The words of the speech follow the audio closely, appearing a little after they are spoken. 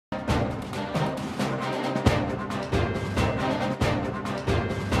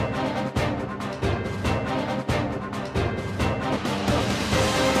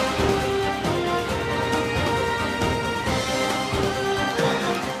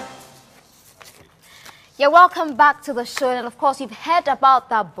Yeah, welcome back to the show. And of course, you've heard about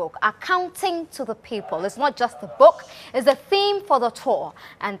that book, Accounting to the People. It's not just a book, it's a theme for the tour.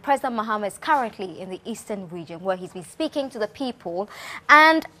 And President Mahama is currently in the Eastern region where he's been speaking to the people.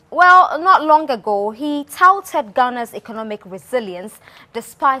 And, well, not long ago, he touted Ghana's economic resilience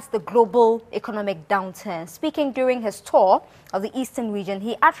despite the global economic downturn. Speaking during his tour of the Eastern region,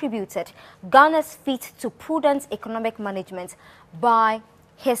 he attributed Ghana's feat to prudent economic management by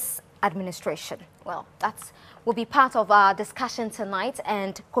his administration. Well, that will be part of our discussion tonight,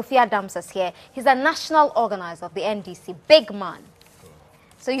 and Kofi Adams is here. He's a national organizer of the NDC, big man.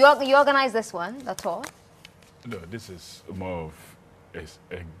 So you organize this one, the tour? No, this is more of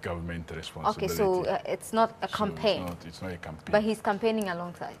a government responsibility. Okay, so it's not a campaign. So it's not a campaign. But he's campaigning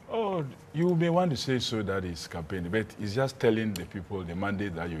alongside. Oh, you may want to say so that he's campaigning, but it's just telling the people the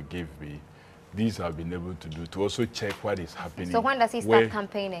mandate that you gave me. These have been able to do, to also check what is happening. So when does he start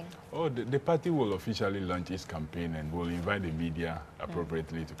campaigning? Oh, the party will officially launch its campaign and will invite the media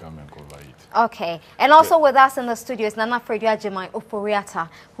appropriately to come and cover it. Okay. And also with us in the studio is Nana Fredua Jemai Oforiata,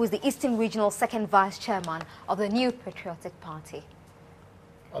 who is the Eastern Regional Second Vice Chairman of the New Patriotic Party.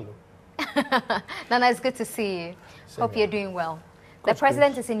 Hello. Nana, it's good to see you. Hope you're doing well. The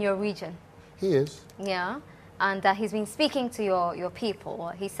president is in your region. He is. Yeah. And he's been speaking to your people.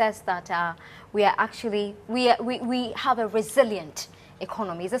 He says that we are actually, we have a resilient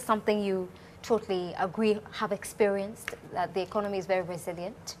economy. Is this something you totally agree, have experienced, that the economy is very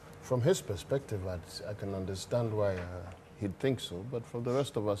resilient? From his perspective, I can understand why he'd think so, but for the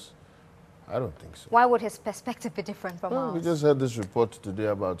rest of us, I don't think so. Why would his perspective be different from ours? We just had this report today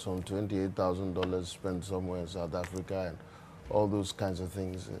about some $28,000 spent somewhere in South Africa and all those kinds of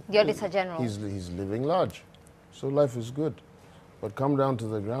things. The Auditor General. He's living large. So life is good. But come down to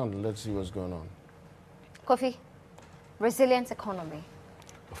the ground and let's see what's going on. Kofi, resilient economy.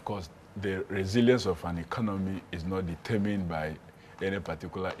 Of course, the resilience of an economy is not determined by any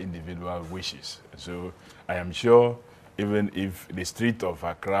particular individual wishes. So I am sure even if the street of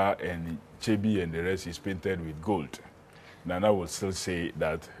Accra and Chebi and the rest is painted with gold, Nana will still say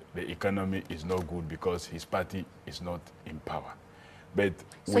that the economy is not good because his party is not in power. But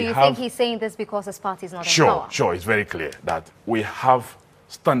so you think he's saying this because his party is not in power? Sure, it's very clear that we have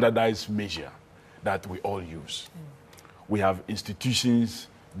standardized measure that we all use. We have institutions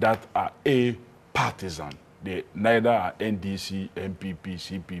that are partisan. They neither are NDC,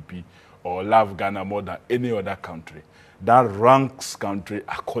 MPP, CPP, or love Ghana more than any other country. That ranks country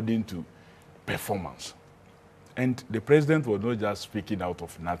according to performance. And the president was not just speaking out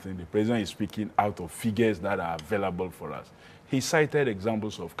of nothing. The president is speaking out of figures that are available for us. He cited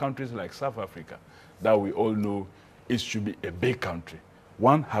examples of countries like South Africa that we all know it should be a big country.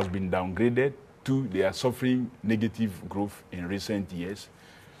 One has been downgraded. Two, they are suffering negative growth in recent years.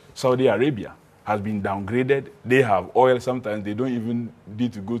 Saudi Arabia has been downgraded. They have oil. Sometimes they don't even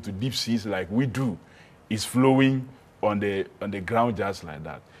need to go to deep seas like we do. It's flowing on the ground just like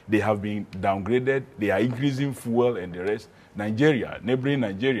that. They have been downgraded. They are increasing fuel and the rest. Nigeria, neighboring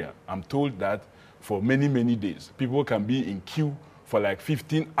Nigeria, I'm told that for many, many days, people can be in queue for like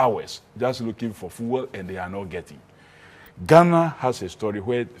 15 hours just looking for fuel and they are not getting. Ghana has a story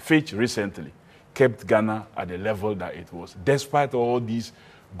where Fitch recently kept Ghana at the level that it was. Despite all these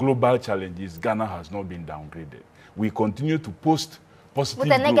global challenges, Ghana has not been downgraded. We continue to post positive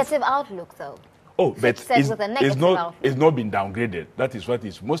with a growth. negative outlook, though. Oh, but it's not been downgraded. That is what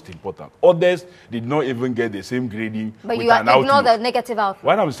is most important. Others did not even get the same grading. But with you ignore the negative outlook.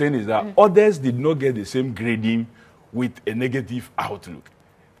 What I'm saying is that others did not get the same grading with a negative outlook.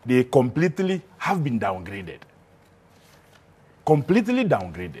 They completely have been downgraded. Completely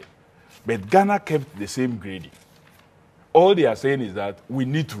downgraded. But Ghana kept the same grading. All they are saying is that we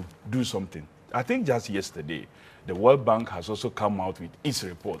need to do something. I think just yesterday, the World Bank has also come out with its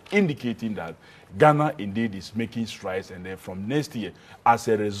report indicating that Ghana indeed is making strides, and then from next year, as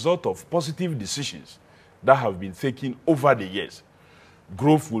a result of positive decisions that have been taken over the years,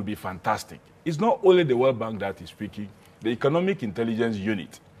 growth will be fantastic. It's not only the World Bank that is speaking. The Economic Intelligence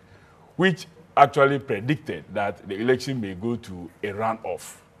Unit, which actually predicted that the election may go to a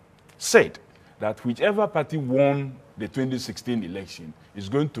runoff, said that whichever party won the 2016 election is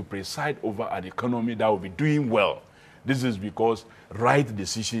going to preside over an economy that will be doing well. This is because right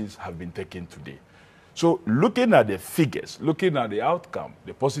decisions have been taken today. So looking at the figures, looking at the outcome,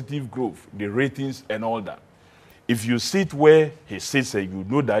 the positive growth, the ratings and all that, if you sit where he sits and you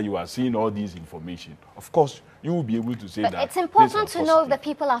know that you are seeing all these information, of course, you will be able to say but that. It's important to know that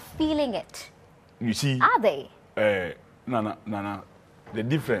people are feeling it. You see? Are they? Nana, the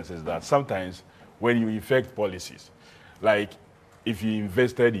difference is that sometimes when you effect policies, like if you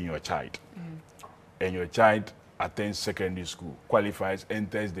invested in your child, and your child attends secondary school, qualifies,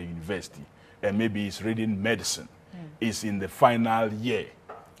 enters the university, and maybe is reading medicine, is in the final year,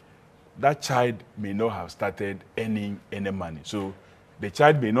 that child may not have started earning any money. So the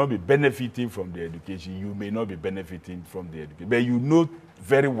child may not be benefiting from the education, you may not be benefiting from the education. But you know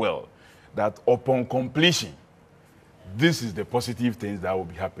very well that upon completion, this is the positive things that will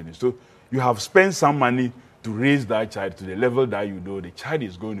be happening. So you have spent some money to raise that child to the level that you know the child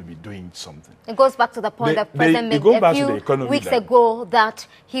is going to be doing something. It goes back to the point that President made a few weeks ago that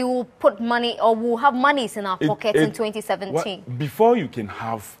he will put money or will have monies in our pockets in 2017. Before you can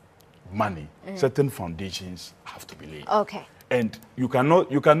have money, certain foundations have to be laid. Okay. And you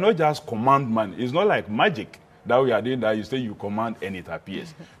cannot just command money. It's not like magic that we are doing that you say you command and it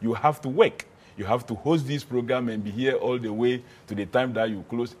appears. You have to work. You have to host this program and be here all the way to the time that you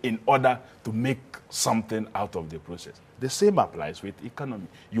close in order to make something out of the process. The same applies with economy.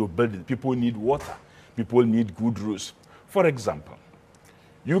 You build it. People need water. People need good roads. For example,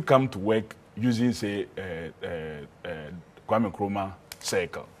 you come to work using, say, Kwame Nkrumah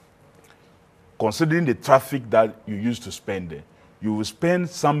circle. Considering the traffic that you used to spend there, you will spend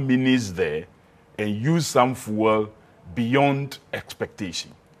some minutes there and use some fuel beyond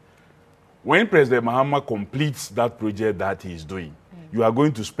expectation. When President Mahama completes that project that he is doing, you are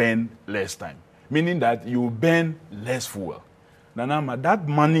going to spend less time, meaning that you will burn less fuel. Nanama, that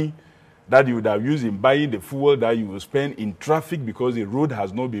money that you would have used in buying the fuel that you will spend in traffic because the road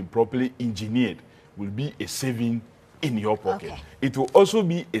has not been properly engineered will be a saving in your pocket. Okay. It will also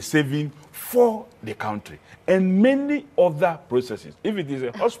be a saving for the country and many other processes. If it is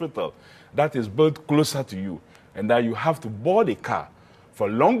a hospital that is built closer to you and that you have to board a car for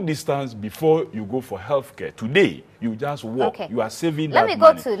long distance before you go for healthcare, today you just walk. Okay. You are saving that money.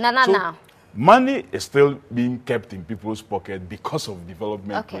 Let me go to Nana now. Money is still being kept in people's pocket because of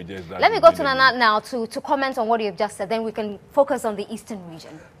development projects. That Let me go to Nana now to comment on what you've just said. Then we can focus on the Eastern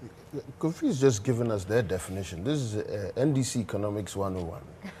region. Kofi has just given us their definition. This is NDC Economics 101,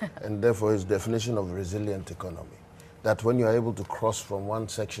 and therefore his definition of resilient economy. That when you are able to cross from one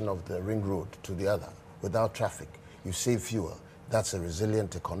section of the ring road to the other without traffic, you save fuel. That's a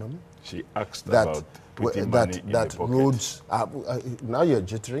resilient economy. She asked about putting money in the pocket. Roads are, now you're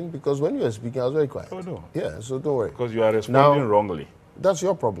jittering because when you were speaking, I was very quiet. Oh, no. Yeah, so don't worry. Because you are responding wrongly. That's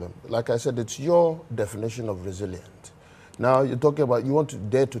your problem. Like I said, it's your definition of resilient. Now you're talking about, you want to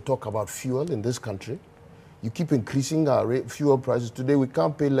dare to talk about fuel in this country. You keep increasing our fuel prices. Today we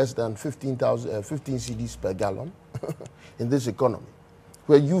can't pay less than 15 cedis per gallon in this economy.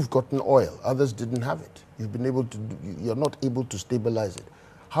 Where you've gotten oil, others didn't have it. You've been able to, you're not able to stabilize it.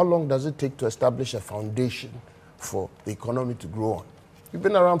 How long does it take to establish a foundation for the economy to grow on? You've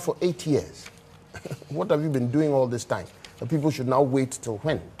been around for 8 years. What have you been doing all this time? The people should now wait till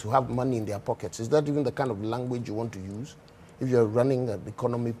when to have money in their pockets. Is that even the kind of language you want to use if you're running an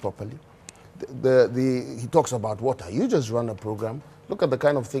economy properly? He talks about water. You just run a program. Look at the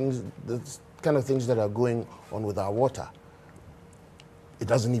kind of things that are going on with our water. It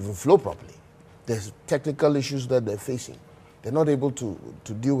doesn't even flow properly. There's technical issues that they're facing. They're not able to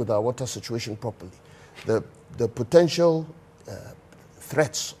deal with our water situation properly. The potential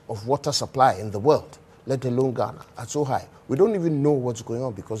threats of water supply in the world, let alone Ghana, are so high. We don't even know what's going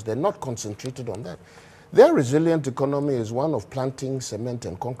on because they're not concentrated on that. Their resilient economy is one of planting cement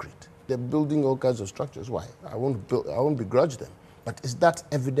and concrete. They're building all kinds of structures. Why? I won't begrudge them. But is that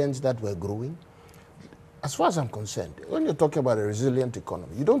evidence that we're growing? As far as I'm concerned, when you're talking about a resilient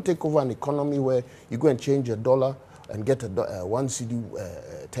economy, you don't take over an economy where you go and change a dollar and get one CD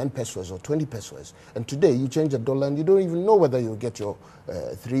 10 pesos or 20 pesos. And today you change a dollar and you don't even know whether you'll get your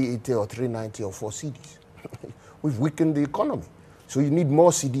 380 or 390 or 4 CDs. We've weakened the economy. So you need more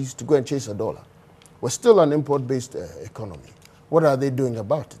CDs to go and chase a dollar. We're still an import-based economy. What are they doing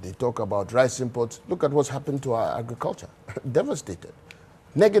about it? They talk about rice imports. Look at what's happened to our agriculture. Devastated.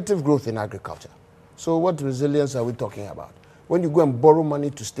 Negative growth in agriculture. So what resilience are we talking about? When you go and borrow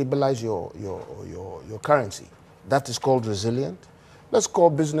money to stabilize your currency, that is called resilient. Let's call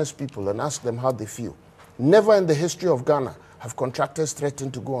business people and ask them how they feel. Never in the history of Ghana have contractors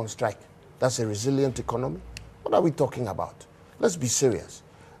threatened to go on strike. That's a resilient economy. What are we talking about? Let's be serious.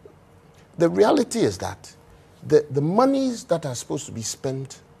 The reality is that the monies that are supposed to be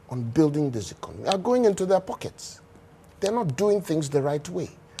spent on building this economy are going into their pockets. They're not doing things the right way.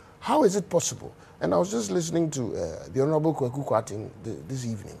 How is it possible? And I was just listening to the Honorable Kweku Kwating this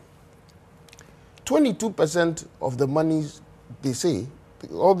evening. 22% of the monies, they say,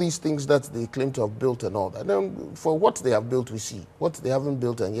 all these things that they claim to have built and all that, then for what they have built, we see. What they haven't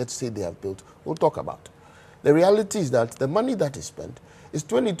built and yet say they have built, we'll talk about. The reality is that the money that is spent is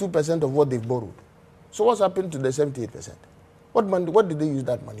 22% of what they've borrowed. So what's happened to the 78%? What did they use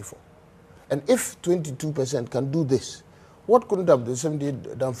that money for? And if 22% can do this, what couldn't have the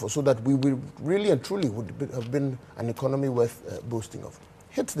 78 done for, so that we will really and truly would have been an economy worth boasting of?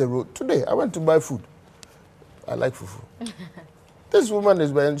 Hit the road. Today, I went to buy food. I like fufu. This woman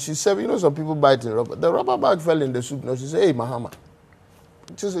is buying, she's serving, you know, some people buy it in rubber. The rubber bag fell in the soup. Now she said, hey, Mahama.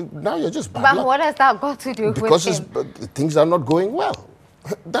 Now you're just bad But luck. what has that got to do Because with him? things are not going well.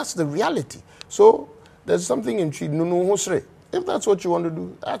 That's the reality. So there's something in Nunu Hosre. If that's what you want to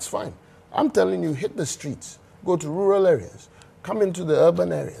do, that's fine. I'm telling you, hit the streets, go to rural areas, come into the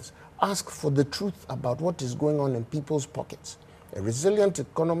urban areas, ask for the truth about what is going on in people's pockets. A resilient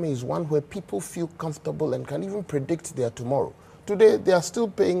economy is one where people feel comfortable and can even predict their tomorrow. Today, they are still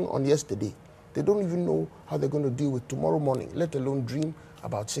paying on yesterday. They don't even know how they're going to deal with tomorrow morning, let alone dream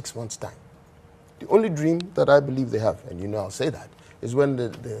about 6 months' time. The only dream that I believe they have, and you know I'll say that, is when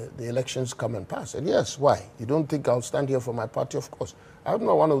the elections come and pass. And yes, why? You don't think I'll stand here for my party? Of course. I'm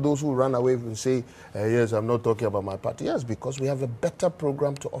not one of those who run away and say, yes, I'm not talking about my party. Yes, because we have a better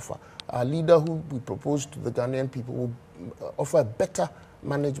program to offer. Our leader who we propose to the Ghanaian people will offer a better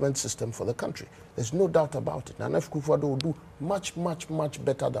management system for the country. There's no doubt about it. Nana Akufo-Addo will do much, much, much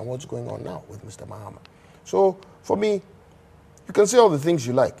better than what's going on now with Mr. Mahama. So, for me, you can say all the things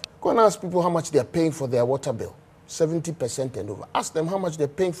you like. Go and ask people how much they're paying for their water bill. 70% and over. Ask them how much they're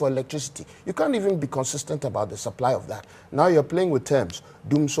paying for electricity. You can't even be consistent about the supply of that. Now you're playing with terms.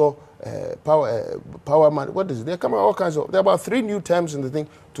 Doomso, power man, what is it? They're coming all kinds of, there are about 3 new terms in the thing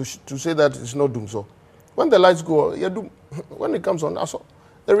to say that it's not Doomso. When the lights go, you're doom. When it comes on, also,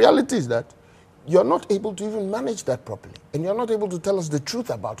 the reality is that you're not able to even manage that properly. And you're not able to tell us the truth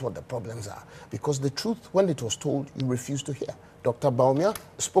about what the problems are. Because the truth, when it was told, you refused to hear. Dr. Baumia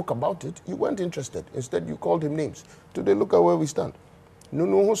spoke about it. You weren't interested. Instead, you called him names. Today, look at where we stand.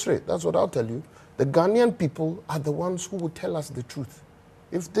 Nunu Hosre, that's what I'll tell you. The Ghanaian people are the ones who will tell us the truth.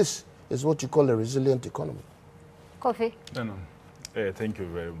 If this is what you call a resilient economy. Kofi? No. Thank you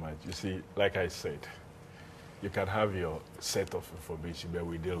very much. You see, like I said, you can have your set of information, but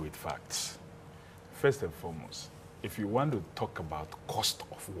we deal with facts. First and foremost, if you want to talk about cost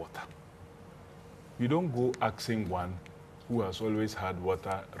of water, you don't go asking one who has always had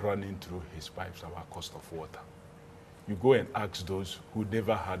water running through his pipes about cost of water. You go and ask those who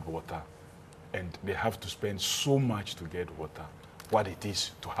never had water and they have to spend so much to get water, what it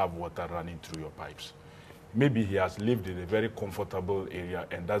is to have water running through your pipes. Maybe he has lived in a very comfortable area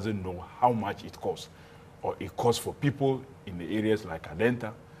and doesn't know how much it costs. Or it costs for people in the areas like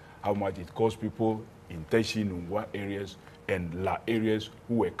Adenta, how much it costs people in Teshi, Nungwa areas, and La areas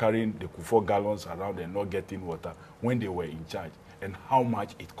who were carrying the Kufuor gallons around and not getting water when they were in charge, and how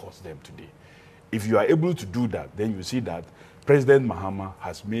much it costs them today. If you are able to do that, then you see that President Mahama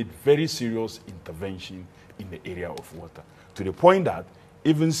has made very serious intervention in the area of water, to the point that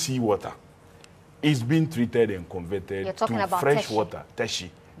even seawater is being treated and converted to fresh water, Teshi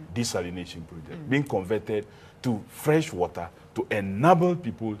desalination project, being converted to fresh water to enable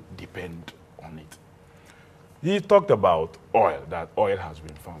people depend on it. He talked about oil, that oil has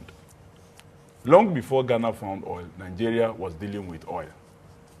been found. Long before Ghana found oil, Nigeria was dealing with oil.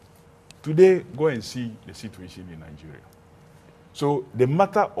 Today, go and see the situation in Nigeria. So the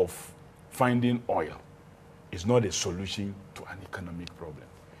matter of finding oil is not a solution to an economic problem.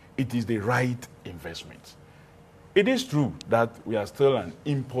 It is the right investment. It is true that we are still an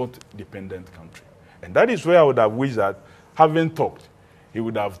import-dependent country. And that is where I would have wished that, having talked, he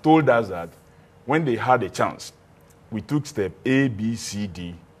would have told us that when they had a chance, we took step A, B, C,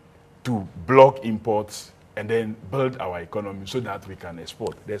 D to block imports and then build our economy so that we can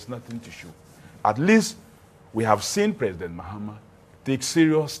export. There's nothing to show. At least we have seen President Mahama take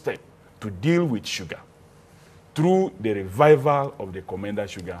serious steps to deal with sugar through the revival of the Commander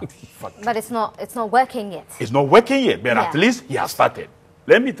Sugar Factory. But it's not working yet. It's not working yet, but at least he has started.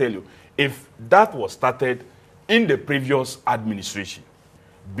 Let me tell you, if that was started in the previous administration,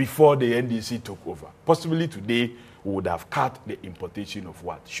 before the NDC took over, possibly today we would have cut the importation of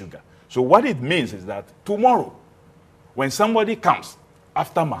what? Sugar. So what it means is that tomorrow, when somebody comes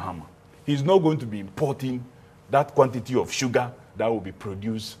after Mahama, he's not going to be importing that quantity of sugar that will be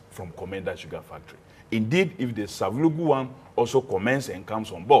produced from Commander Sugar Factory. Indeed, if the Savlugu one also commences and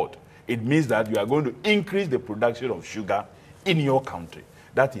comes on board, it means that you are going to increase the production of sugar in your country.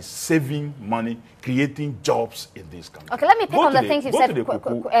 that is saving money, creating jobs in this country. Okay, let me pick on the things you said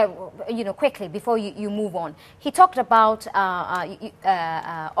quickly before you move on. He talked about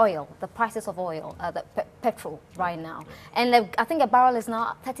oil, the prices of oil, the petrol right now. And I think a barrel is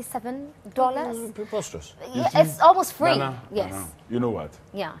now $37. Preposterous. Yeah, it's almost free. Yes. You know what?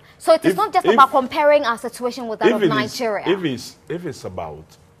 Yeah. So it is not just about comparing our situation with that of Nigeria. If it's about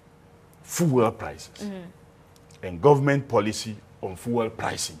fuel prices and government policy on fuel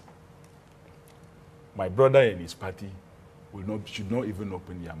pricing, my brother and his party should not even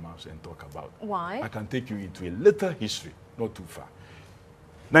open their mouths and talk about it. Why? I can take you into a little history, not too far.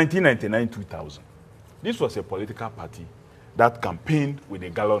 1999-2000. This was a political party that campaigned with a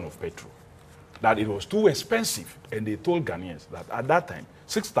gallon of petrol, that it was too expensive, and they told Ghanaians that at that time,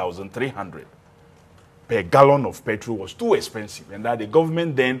 6,300 per gallon of petrol was too expensive, and that the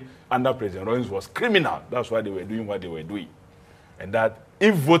government then, under President Rawlings, was criminal. That's why they were doing what they were doing. And that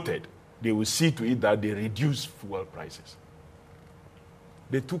if voted, they will see to it that they reduce fuel prices.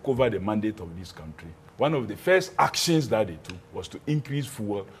 They took over the mandate of this country. One of the first actions that they took was to increase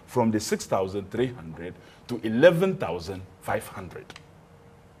fuel from the 6,300 to 11,500.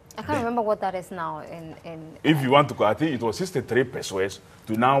 I can't remember what that is now. If you want to, I think it was 63 pesos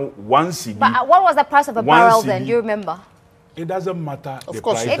to now 1 CD. But what was the price of a barrel then? Do you remember? It doesn't matter. Of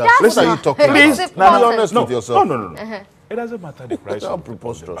course it does. What are you talking about? Please, be honest with yourself. No. It doesn't matter the price of the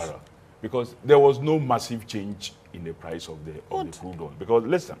barrel, because there was no massive change in the price of the crude oil. Because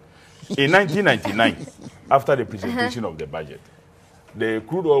listen, in 1999, after the presentation of the budget, the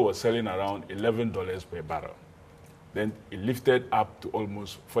crude oil was selling around $11 per barrel. Then it lifted up to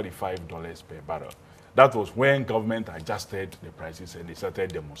almost $45 per barrel. That was when government adjusted the prices and they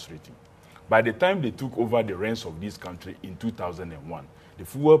started demonstrating. By the time they took over the reins of this country in 2001, the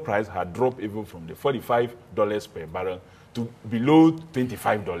fuel price had dropped even from the $45 per barrel to below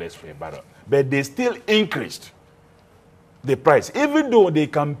 $25 per barrel. But they still increased the price, even though they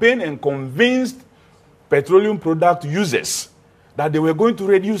campaigned and convinced petroleum product users that they were going to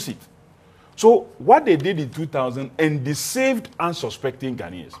reduce it. So what they did in 2000 and deceived unsuspecting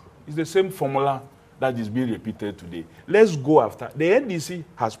Ghanaians is the same formula that is being repeated today. Let's go after. The NDC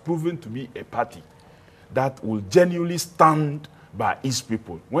has proven to be a party that will genuinely stand by its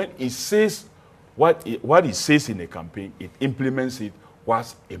people. When it says what it says in a campaign, it implements it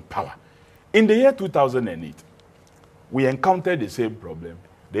once in power. In the year 2008, we encountered the same problem.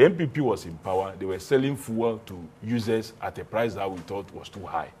 The MPP was in power. They were selling fuel to users at a price that we thought was too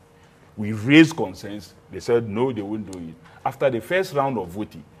high. We raised concerns. They said no, they wouldn't do it. After the first round of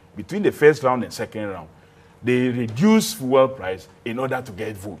voting, between the first round and second round, they reduced fuel price in order to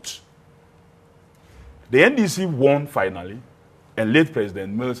get votes. The NDC won finally, and late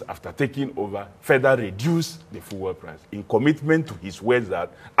President Mills, after taking over, further reduced the fuel price in commitment to his words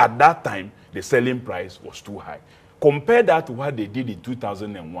that at that time, the selling price was too high. Compare that to what they did in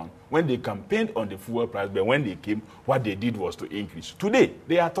 2001, when they campaigned on the fuel price, but when they came, what they did was to increase. Today,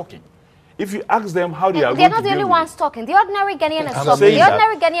 they are talking. If you ask them how they are going to They're not the only ones talking. The ordinary Ghanaian is talking. The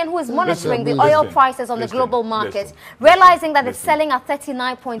ordinary Ghanaian who is monitoring the oil prices on the global market, realizing that it's selling at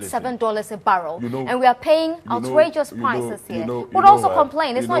 $39.7 a barrel, and we are paying outrageous prices here, would also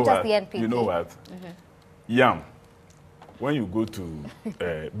complain. It's not just the NPP. You know what? Yam. When you go to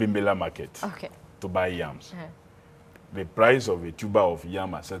Bimbela market to buy yams, the price of a tuber of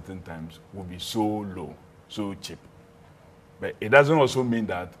yam at certain times will be so low, so cheap. But it doesn't also mean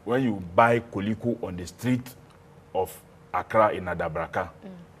that when you buy koliko on the street of Accra in Adabraka,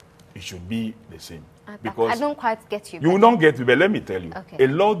 it should be the same. Because I don't quite get you. You will not get me, but let me tell you, a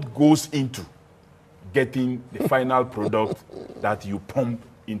lot goes into getting the final product that you pump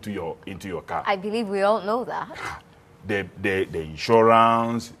into your car. I believe we all know that. The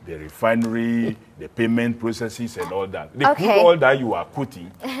insurance, the refinery, the payment processes and all that. The crude oil that you are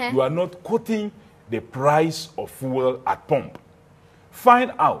quoting, you are not quoting the price of fuel at pump.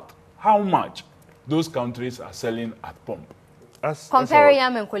 Find out how much those countries are selling at pump. Compare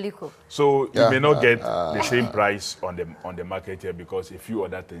yam and koliko. So you may not get the same price on the market here because a few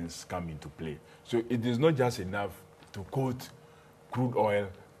other things come into play. So it is not just enough to quote crude oil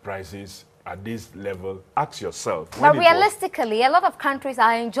prices at this level. Ask yourself. But realistically, a lot of countries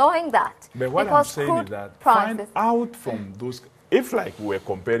are enjoying that. But what I'm saying is that find out from those. If like we're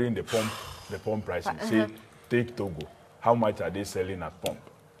comparing the pump prices, say take Togo, how much are they selling at pump?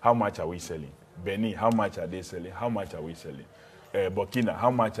 How much are we selling? Benin, how much are they selling? How much are we selling? Burkina,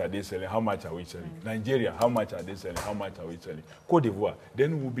 how much are they selling? How much are we selling? Nigeria, how much are they selling? How much are we selling? Cote d'Ivoire.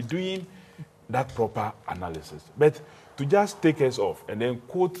 Then we'll be doing that proper analysis. But to just take us off and then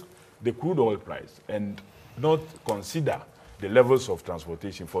quote the crude oil price and not consider the levels of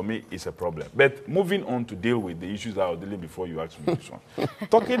transportation, for me, is a problem. But moving on to deal with the issues that I was dealing before you asked me this one.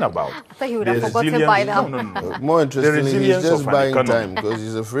 Talking about I thought you would the have forgotten by now. No. More interestingly, he's resilience just of an buying economy. time because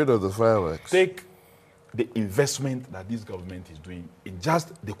he's afraid of the fireworks. Take the investment that this government is doing in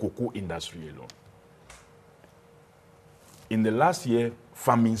just the cocoa industry alone. In the last year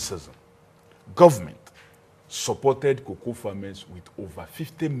farming season, government supported cocoa farmers with over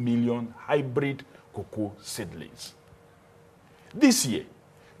 50 million hybrid cocoa seedlings. This year,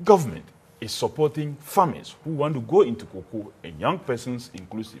 government is supporting farmers who want to go into cocoa, and young persons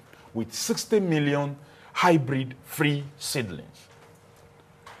inclusive, with 60 million hybrid free seedlings.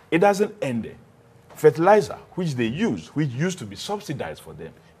 It doesn't end there. Fertilizer, which they use, which used to be subsidized for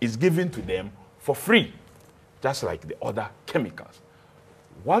them, is given to them for free, just like the other chemicals.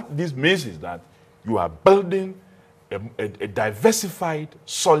 What this means is that you are building a diversified,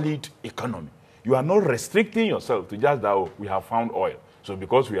 solid economy. You are not restricting yourself to just that, oh, we have found oil. So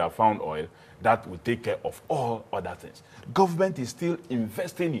because we have found oil, that will take care of all other things. Government is still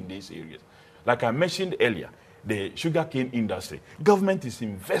investing in these areas. Like I mentioned earlier, the sugarcane industry, government is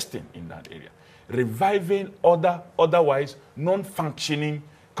investing in that area, reviving otherwise non-functioning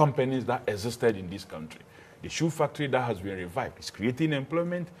companies that existed in this country. The shoe factory that has been revived is creating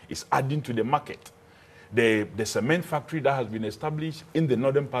employment, is adding to the market. The cement factory that has been established in the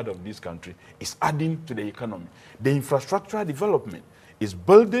northern part of this country is adding to the economy. The infrastructural development is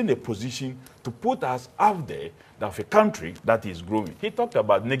building a position to put us out there of a country that is growing. He talked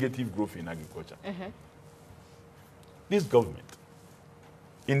about negative growth in agriculture. This government,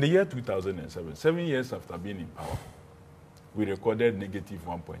 in the year 2007, 7 years after being in power, we recorded negative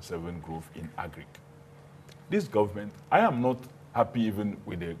 1.7 growth in agri. This government, I am not happy even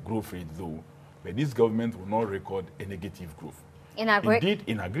with the growth rate though, but this government will not record a negative growth. In agri? Indeed,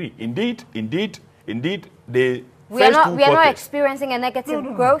 in agri. Indeed, the we are not experiencing a negative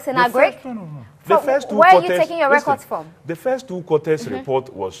growth in agri? The first two where quarters, are you taking your records from? The first two quarters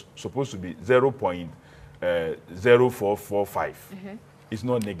report was supposed to be 0.0445. It's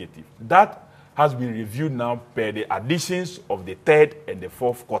not negative. That has been reviewed now per the additions of the third and the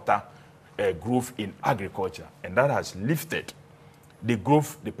fourth quarter growth in agriculture, and that has lifted the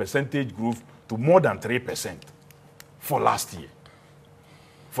growth, the percentage growth, to more than 3% for last year.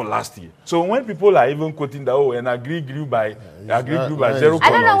 So when people are even quoting that, oh, and agri grew by 0. I don't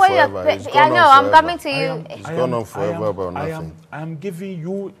know where you're. I know, I'm coming to you. It's gone on forever about nothing. I am giving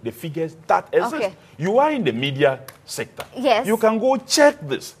you the figures that exist. Okay. You are in the media sector. Yes. You can go check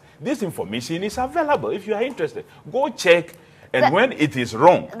this. This information is available if you are interested. Go check, and when it is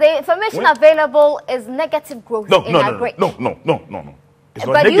wrong. The information available is negative growth in agri. No. It's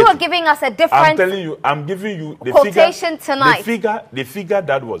not but negative. you are giving us a different. I'm telling you, I'm giving you the quotation figure, tonight. The figure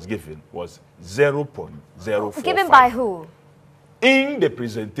that was given was 0.045. Given by who? In the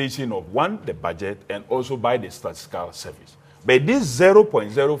presentation of the budget, and also by the statistical service. But this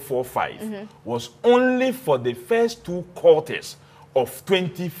 0.045 was only for the first 2 quarters of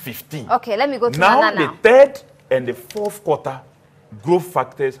 2015. Okay, let me go to now. Nana The third and the fourth quarter growth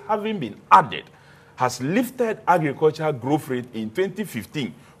factors having been added has lifted agricultural growth rate in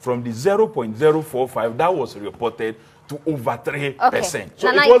 2015 from the 0.045 that was reported to over 3%. Okay. So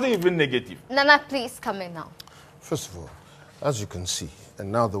Nana, it wasn't even negative. Nana, please come in now. First of all, as you can see,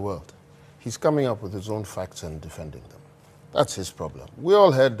 and now the world, he's coming up with his own facts and defending them. That's his problem. We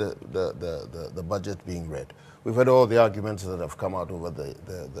all heard the budget being read. We've heard all the arguments that have come out over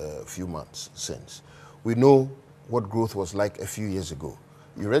the few months since. We know what growth was like a few years ago.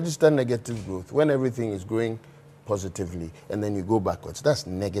 You register negative growth when everything is growing positively, and then you go backwards. That's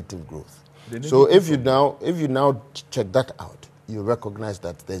negative growth. So if you now check that out, you recognize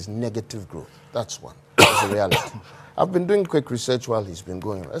that there's negative growth. That's one. That's a reality. I've been doing quick research while he's been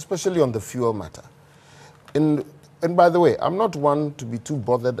going, especially on the fuel matter. And by the way, I'm not one to be too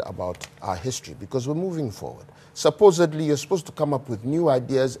bothered about our history because we're moving forward. Supposedly, you're supposed to come up with new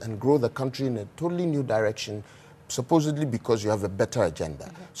ideas and grow the country in a totally new direction, supposedly because you have a better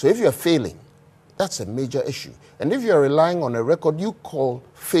agenda. So if you're failing, that's a major issue. And if you're relying on a record you call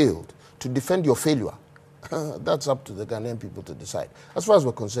failed to defend your failure, that's up to the Ghanaian people to decide. As far as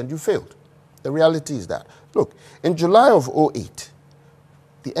we're concerned, you failed. The reality is that. Look, in July of 2008,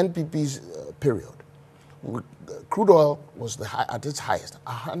 the NPP's period, crude oil was at its highest,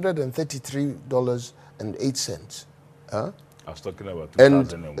 $133.08. I was talking about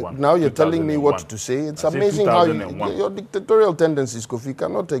 2001. And now you're telling me what to say. It's amazing how your dictatorial tendencies, Kofi,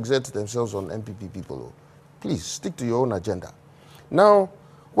 cannot exert themselves on NPP people. Please, stick to your own agenda. Now,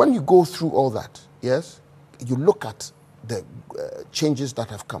 when you go through all that, yes, you look at the changes that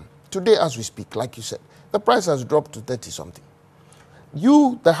have come. Today, as we speak, like you said, the price has dropped to 30-something.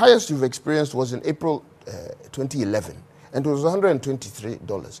 the highest you've experienced was in April 2011, and it was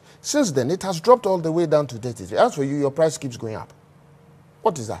 $123. Since then, it has dropped all the way down to 33. As for you, your price keeps going up.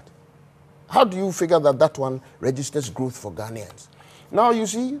 What is that? How do you figure that that one registers growth for Ghanaians? Now, you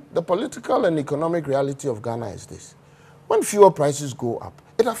see, the political and economic reality of Ghana is this. When fuel prices go up,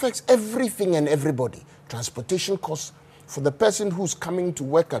 it affects everything and everybody. Transportation costs for the person who's coming to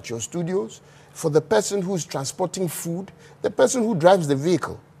work at your studios, for the person who's transporting food, the person who drives the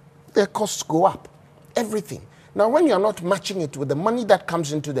vehicle. Their costs go up. Everything. Now, when you're not matching it with the money that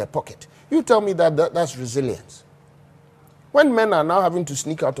comes into their pocket, you tell me that that's resilience. When men are now having to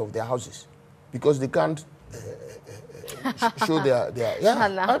sneak out of their houses because they can't show their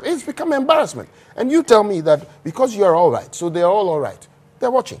it's become embarrassment. And you tell me that because you're all right, so they're all right.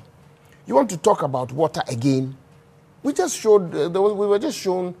 They're watching. You want to talk about water again? We just showed, we were just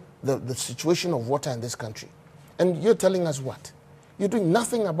shown the situation of water in this country. And you're telling us what? You're doing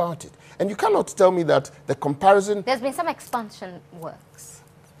nothing about it. And you cannot tell me that the comparison... There's been some expansion works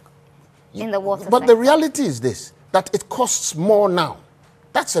in the water But sector. the reality is this, that it costs more now.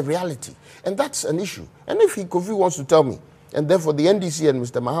 That's a reality. And that's an issue. And if Kofi wants to tell me, and therefore the NDC and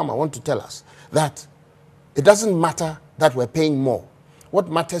Mr. Mahama want to tell us that it doesn't matter that we're paying more. What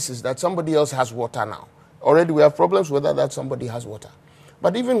matters is that somebody else has water now. Already we have problems whether that somebody has water.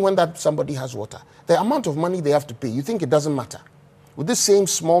 But even when that somebody has water, the amount of money they have to pay, you think it doesn't matter. With this same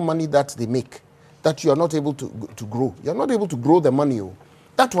small money that they make, that you are not able to grow. You're not able to grow the money.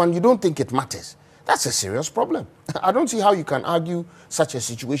 That one, you don't think it matters. That's a serious problem. I don't see how you can argue such a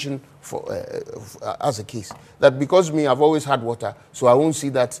situation as a case. That because me, I've always had water, so I won't see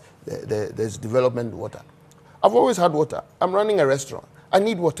that there's development water. I've always had water. I'm running a restaurant. I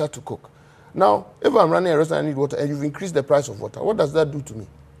need water to cook. Now, if I'm running a restaurant, I need water, and you've increased the price of water, what does that do to me?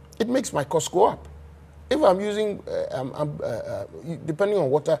 It makes my costs go up. If I'm using, depending on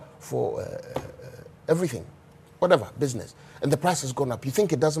water for everything, whatever, business, and the price has gone up, you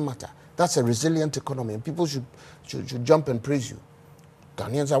think it doesn't matter. That's a resilient economy, and people should jump and praise you.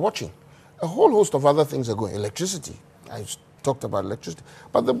 Ghanaians are watching. A whole host of other things are going. Electricity, I talked about electricity.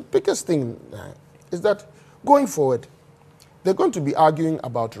 But the biggest thing is that going forward, they're going to be arguing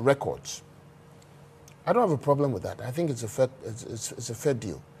about records. I don't have a problem with that. I think it's a fair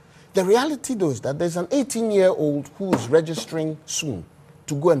deal. The reality, though, is that there's an 18-year-old who is registering soon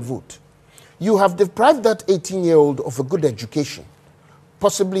to go and vote. You have deprived that 18-year-old of a good education.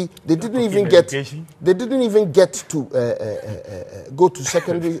 Possibly, they didn't even get to go to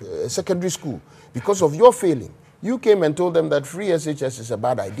secondary school because of your failing. You came and told them that free SHS is a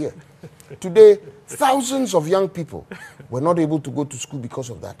bad idea. Today, thousands of young people were not able to go to school because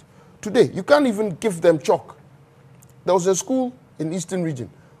of that. Today, you can't even give them chalk. There was a school in Eastern Region.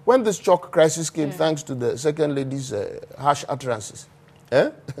 When this chalk crisis came, thanks to the second lady's harsh utterances,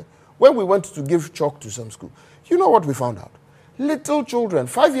 when we went to give chalk to some school, you know what we found out? Little children,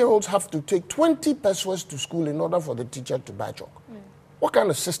 5-year-olds, have to take 20 pesos to school in order for the teacher to buy chalk. What kind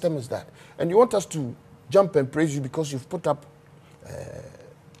of system is that? And you want us to jump and praise you because you've put up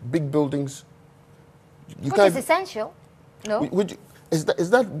big buildings? Which is essential. No? Is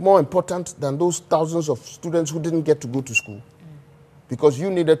that more important than those thousands of students who didn't get to go to school? Because you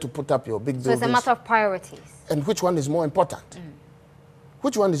needed to put up your big buildings. So it's a matter of priorities. And which one is more important?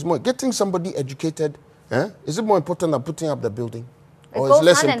 Which one is more? Getting somebody educated, is it more important than putting up the building? It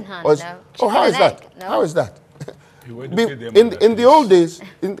goes hand in hand. Oh, how is that? No? How is that? In the old days,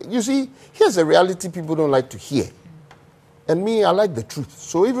 you see, here's a reality people don't like to hear. And me, I like the truth.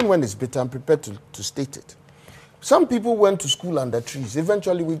 So even when it's bitter, I'm prepared to state it. Some people went to school under trees.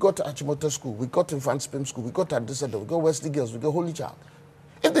 Eventually, we got to Achimota School, we got to Infant Spim School, we got to Adisada, we got Wesley Girls, we got Holy Child.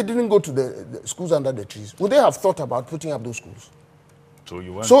 If they didn't go to the schools under the trees, would they have thought about putting up those schools?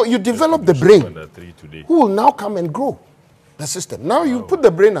 So you develop the brain, who will now come and grow the system. Now you put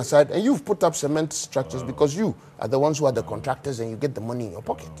the brain aside and you've put up cement structures because you are the ones who are the contractors and you get the money in your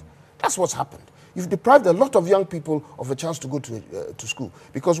pocket. That's what's happened. You've deprived a lot of young people of a chance to go to school.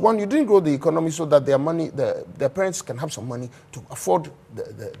 Because one, you didn't grow the economy so that their parents can have some money to afford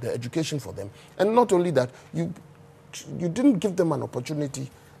the education for them. And not only that, you didn't give them an opportunity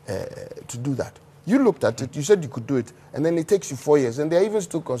to do that. You looked at it, you said you could do it, and then it takes you 4 years. And they're even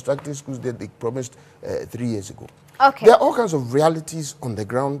still constructing schools that they promised 3 years ago. Okay. There are all kinds of realities on the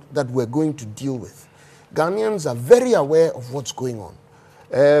ground that we're going to deal with. Ghanaians are very aware of what's going on.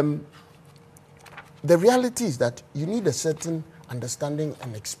 The reality is that you need a certain understanding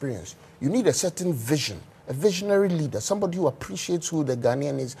and experience. You need a certain vision, a visionary leader, somebody who appreciates who the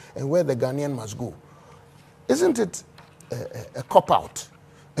Ghanaian is and where the Ghanaian must go. Isn't it a cop-out,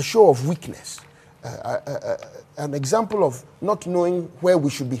 a show of weakness, an example of not knowing where we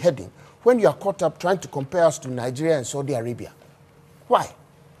should be heading when you are caught up trying to compare us to Nigeria and Saudi Arabia. Why?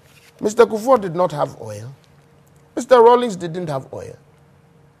 Mr. Kufuor did not have oil. Mr. Rawlings didn't have oil.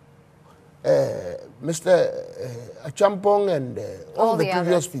 Mr. Achampong and all the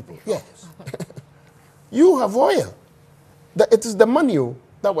previous people. Yes. You have oil. It is the money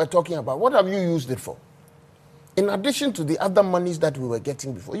that we're talking about. What have you used it for? In addition to the other monies that we were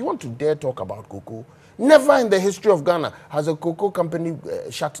getting before, you want to dare talk about cocoa? Never in the history of Ghana has a cocoa company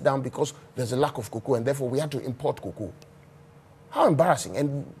shut down because there's a lack of cocoa and therefore we had to import cocoa. How embarrassing.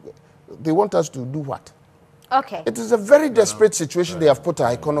 And they want us to do what? Okay. It is a very desperate situation they have put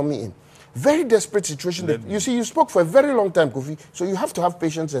our economy in. Very desperate situation. You see, you spoke for a very long time, Kofi, so you have to have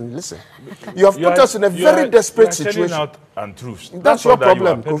patience and listen. You have put us in a very desperate situation. Out untruths. That's your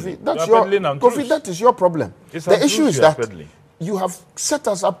problem, Kofi. That's your Kofi. That is your problem. The issue is that you have set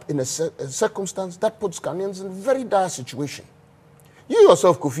us up in a circumstance that puts Ghanaians in a very dire situation. You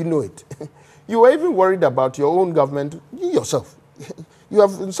yourself, Kofi, know it. You were even worried about your own government. You yourself. You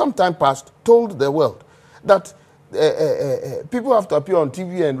have, in some time past, told the world that people have to appear on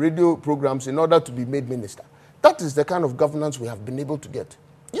TV and radio programs in order to be made minister. That is the kind of governance we have been able to get.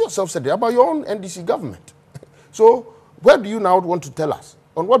 You yourself said it about your own NDC government. So where do you now want to tell us?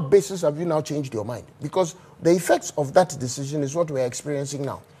 On what basis have you now changed your mind? Because the effects of that decision is what we're experiencing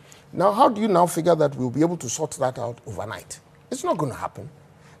now. Now, how do you now figure that we'll be able to sort that out overnight? It's not going to happen.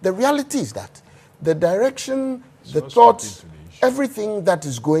 The reality is that the direction, the thoughts, everything that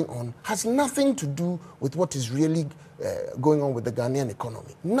is going on has nothing to do with what is really going on with the Ghanaian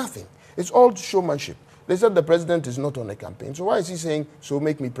economy. Nothing. It's all showmanship. They said the president is not on a campaign. So why is he saying, so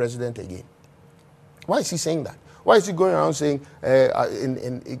make me president again? Why is he saying that? Why is he going around saying,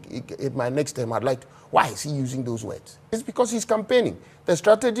 in my next term, I'd like to... Why is he using those words? It's because he's campaigning. The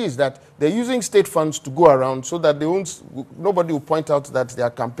strategy is that they're using state funds to go around so that nobody will point out that they are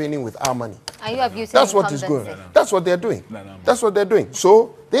campaigning with our money. Are you abusing That's what is going on. That's what they're doing. That's what they're doing.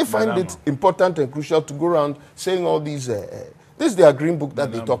 So they find it important and crucial to go around saying all these... this is their green book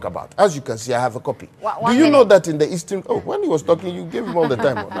that they talk about. As you can see, I have a copy. Do you know that in the Eastern... Oh, when he was talking, you gave him all the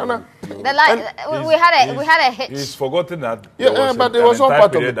time. We had a hitch. He's forgotten that. Yeah, but it was all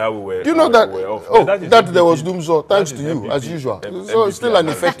part of it. Do you know that that there was doomsday, thanks to you, as usual. So it's still an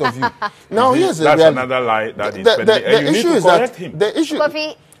effect of you. Now, here's the reality. That's another lie that is the issue is that the issue...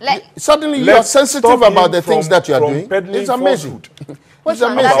 Suddenly, you are sensitive about the things that you are doing. It's amazing. It's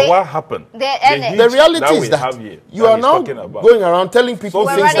amazing. What happened? The reality is that you are now going around telling people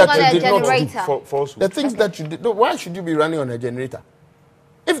things that you did not do. The things that you did. Why should you be running on a generator?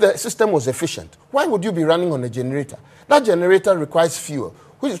 If the system was efficient, why would you be running on a generator? That generator requires fuel,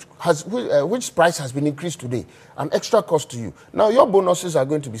 which price has been increased today, an extra cost to you. Now your bonuses are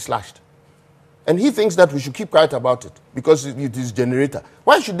going to be slashed. And he thinks that we should keep quiet about it because it is generator.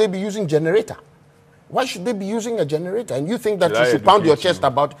 Why should they be using generator? Why should they be using a generator? And you think that you should pound your chest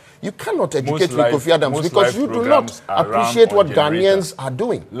about... You cannot educate Kofi Adams because you do not appreciate what Ghanaians are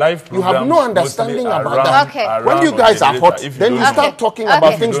doing. You have no understanding about that. Okay. When you guys are hot, then you start talking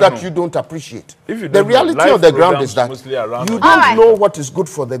about things that you don't appreciate. The reality of the ground is that you don't know what is good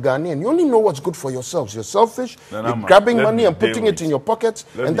for the Ghanaian. You only know what's good for yourselves. You're selfish, you're grabbing money and putting it in your pockets,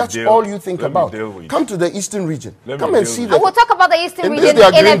 and that's all you think about. Come to the Eastern region. Come and see that. We'll talk about the Eastern region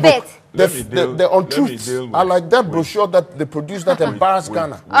in a bit. The untruths are like that brochure that they produced that embarrassed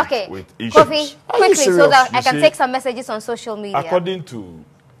Ghana. Okay, Kofi, quickly so that I can take some messages on social media. According to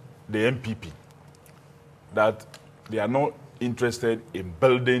the MPP, that they are not interested in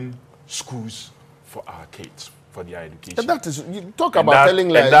building schools for our kids, for their education. And that is, you talk about telling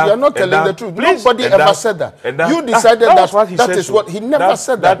lies. You are not telling the truth. Nobody ever said that. You decided that is what he never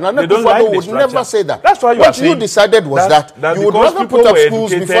said that. Nana Kufuor would never say that. That's why what you decided was that you would rather put up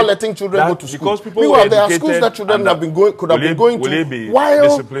schools before letting children go to school. Meanwhile, there are schools that children could have been going to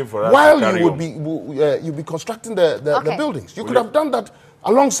while you would be constructing the buildings. You could have done that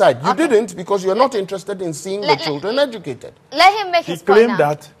alongside. You didn't because you are not interested in seeing the children educated. Let him make his point now. He claimed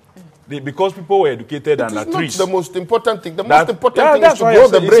that because people were educated and at trees. It's not the most important thing. The most important thing is to grow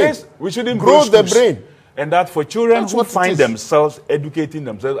the brain. We shouldn't grow the brain. And that for children who find themselves educating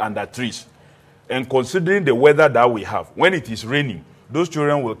themselves under trees and considering the weather that we have, when it is raining, those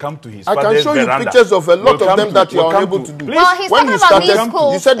children will come to his father's veranda. I can show you pictures of a lot of them that you are unable to do. Well, he's talking about these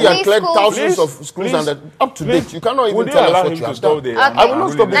schools. You said you had cleared thousands of schools and up to date. You cannot even tell us what you have done. I will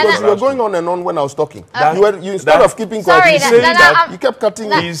not stop because you were going on and on when I was talking. You instead of keeping quiet, you kept cutting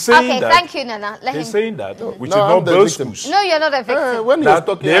in. He's saying that. Thank you, Nana. He's saying that we should not build schools. No, you're not a victim. When he was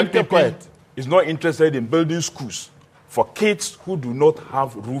talking, I kept quiet. Is not interested in building schools for kids who do not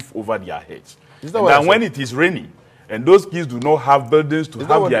have roof over their heads. And when it is raining, and those kids do not have buildings to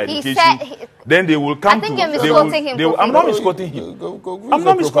have their education, then they will come to... I think you're misquoting him. I'm not misquoting him. I'm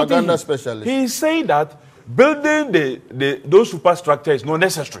not misquoting him. Specialist. He is saying that building those superstructures is not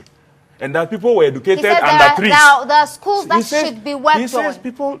necessary. And that people were educated under trees. There are schools that should be worked on. He says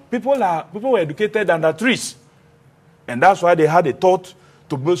people were educated under trees. And that's why they had a thought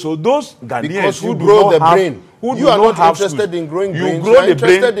to build. So those Ghanaians who grow the brain, you are not interested in growing brains. You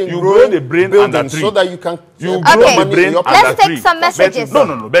grow the brain under trees. So that you can grow the brain under trees. Let's take some messages.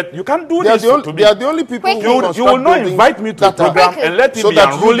 No. But you can't do this to me. They are the only people who you will not invite me to a program and let me be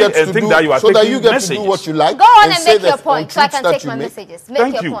unruly and think that you are taking messages. So that you get to do what you like. Go on and make your point so I can take my messages.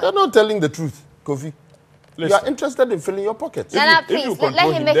 Thank you. You're not telling the truth, Kofi. You are interested in filling your pockets. If you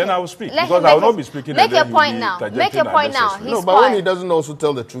control him, then I will speak. Because I will not be speaking. Make your point now. Make your point now. No, but when he doesn't also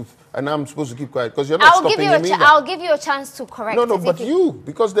tell the truth, and I'm supposed to keep quiet, because you're not stopping him either. I'll give you a chance to correct it. No, but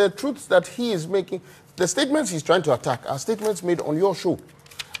because the truths that he is making, the statements he's trying to attack are statements made on your show.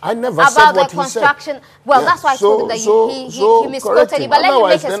 I never said what he said. Well, that's why I told him that he misquoted you. But let him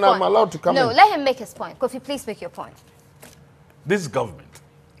make his point. I'm allowed to come in. No, let him make his point. Kofi, please make your point. This government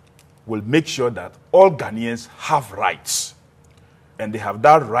will make sure that all Ghanaians have rights. And they have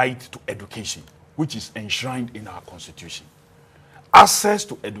that right to education, which is enshrined in our constitution. Access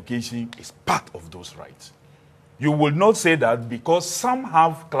to education is part of those rights. You will not say that because some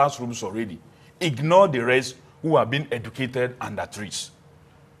have classrooms already, ignore the rest who have been educated under trees.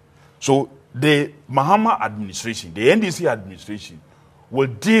 So the Mahama administration, the NDC administration, will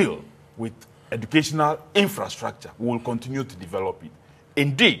deal with educational infrastructure. We will continue to develop it.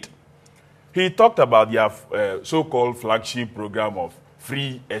 Indeed, he talked about the so-called flagship program of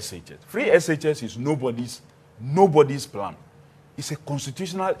free SHS. Free SHS is nobody's plan. It's a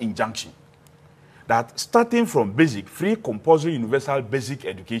constitutional injunction that starting from basic, free compulsory universal basic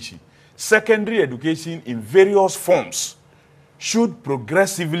education, secondary education in various forms should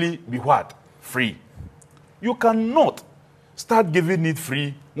progressively be what? Free. You cannot start giving it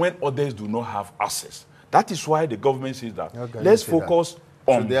free when others do not have access. That is why the government says that. Let's focus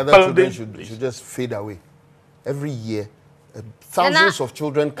on the other children should just fade away. Every year, thousands of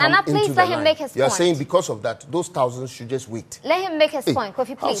children come into the line. You are saying because of that, those thousands should just wait. Let him make his point.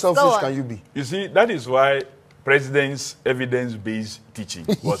 Kofi, please, how selfish can you be? You see, that is why President's evidence-based teaching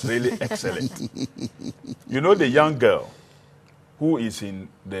was really excellent. You know the young girl who is in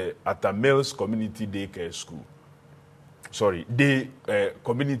the Atamils Community Daycare School,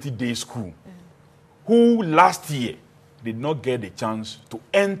 Community Day School, who last year did not get the chance to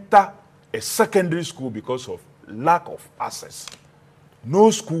enter a secondary school because of lack of access. No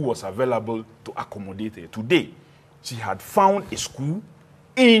school was available to accommodate her. Today, she had found a school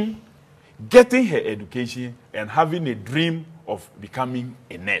in getting her education and having a dream of becoming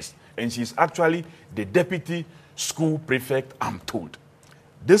a nurse. And she's actually the deputy school prefect, I'm told.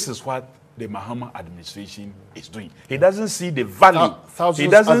 This is what the Mahama administration is doing. He doesn't see the value. He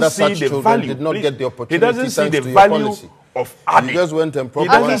doesn't see the value. Did not get the opportunity. He doesn't see the value of adding. He just went and he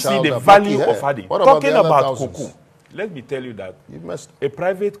doesn't see the value of adding. Talking about cocoa, let me tell you that a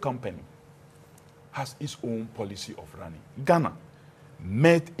private company has its own policy of running. Ghana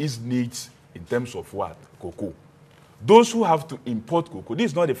met its needs in terms of what? Cocoa. Those who have to import cocoa,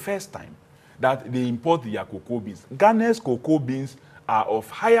 this is not the first time that they import their cocoa beans. Ghana's cocoa beans are of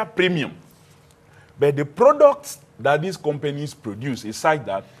higher premium. But the products that these companies produce is such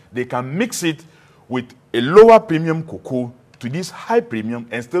that they can mix it with a lower premium cocoa to this high premium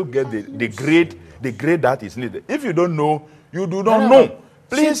and still get the grade that is needed. If you don't know, you do not know.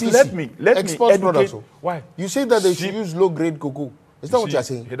 Please let me educate. Why? You say that they should use low grade cocoa. Is that what you're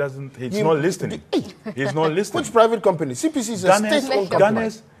saying? He's not listening. He's not listening. Which private company? CPC is a state-owned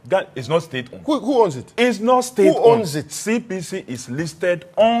company. It's not state-owned. Who owns it? It's not state-owned. Who owns it? CPC is listed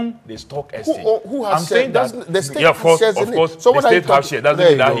on the stock exchange. Who has shares? The state of course, shares in it. So the state has shares. Doesn't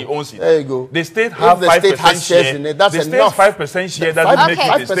mean that he owns it. There you go. The state has 5% shares in it. That's enough. The state 5% share doesn't make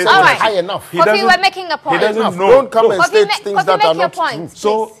it the state. All right. High enough. Kofi, we're making a point. He doesn't know. Don't come and state things that are not true.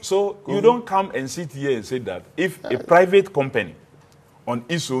 So you don't come and sit here and say that if a private company on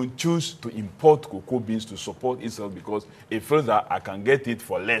its own choose to import cocoa beans to support itself because it feels that I can get it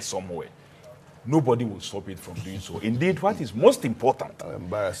for less somewhere, nobody will stop it from doing so. Indeed, what is most important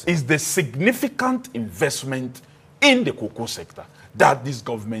is the significant investment in the cocoa sector that this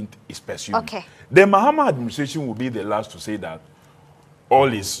government is pursuing. Okay. The Mahama administration will be the last to say that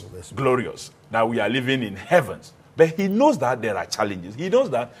all is glorious, that we are living in heavens. But he knows that there are challenges. He knows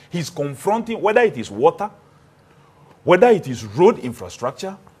that he's confronting, whether it is water, whether it is road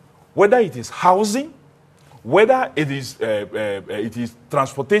infrastructure, whether it is housing, whether it is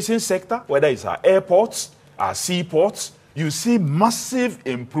transportation sector, whether it's our airports, our seaports, you see massive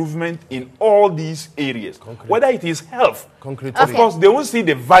improvement in all these areas. Concrete. Whether it is health, Concrete. of course, they won't see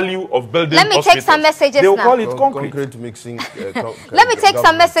the value of building Let me hospitals. take some messages They will now. call it concrete. Concrete mixing. Let me take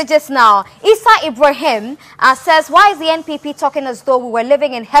some messages now. Isa Ibrahim says, why is the NPP talking as though we were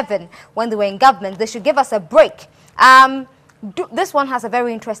living in heaven when they were in government? They should give us a break. This one has a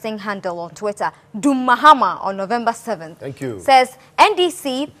very interesting handle on Twitter. Dum Mahama on November 7th. Thank you. Says,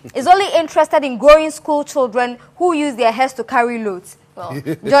 NDC is only interested in growing school children who use their heads to carry loads. Well,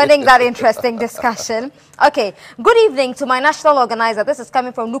 joining that interesting discussion. Okay, good evening to my national organizer. This is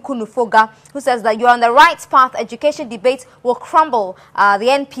coming from Nuku Nufoga, who says that you're on the right path. Education debate will crumble the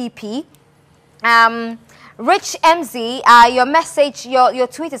NPP. Rich MZ, your message, your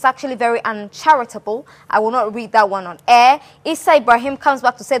tweet is actually very uncharitable. I will not read that one on air. Isa Ibrahim comes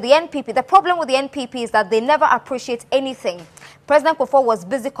back to say the NPP, the problem with the NPP is that they never appreciate anything. President Kufuor was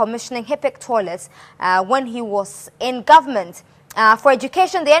busy commissioning HIPIC toilets when he was in government. For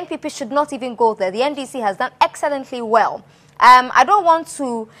education, the NPP should not even go there. The NDC has done excellently well. I don't want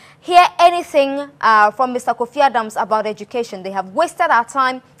to hear anything from Mr. Kofi Adams about education. They have wasted our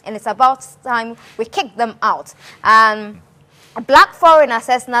time, and it's about time we kick them out. A black foreigner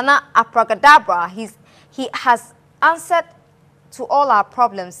says, Nana Apragadabra, he has answered to all our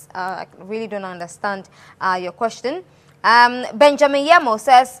problems. I really don't understand your question. Benjamin Yemo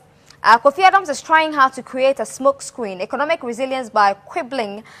says, Kofi Adams is trying hard to create a smokescreen, economic resilience, by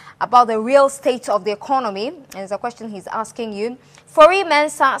quibbling about the real state of the economy. And it's a question he's asking you. Fori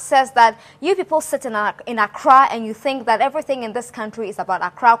Mensah says that you people sit in Accra and you think that everything in this country is about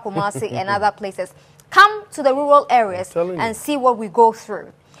Accra, Kumasi, and other places. Come to the rural areas and see what we go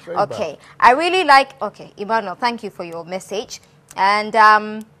through. Okay, I really like, okay, Emmanuel, thank you for your message. And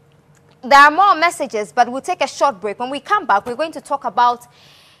there are more messages, but we'll take a short break. When we come back, we're going to talk about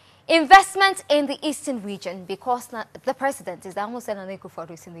investment in the eastern region, because the president is almost in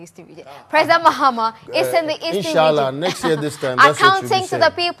the eastern region. President Mahama is in the eastern Inshallah, region. next year this time. Accounting to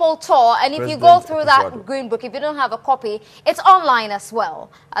the People tour, and if you go through that green book, if you don't have a copy, it's online as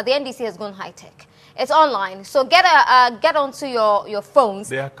well. The NDC has gone high tech. It's online, so get onto your phones.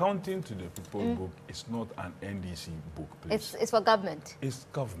 The Accounting to the People book is not an NDC book, please. It's for government. It's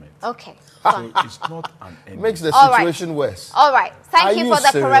government. Okay. So it's not an NDC. Makes the situation worse. All right. Thank you for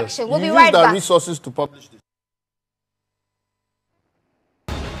the correction. We'll be right back. Use the resources to publish this.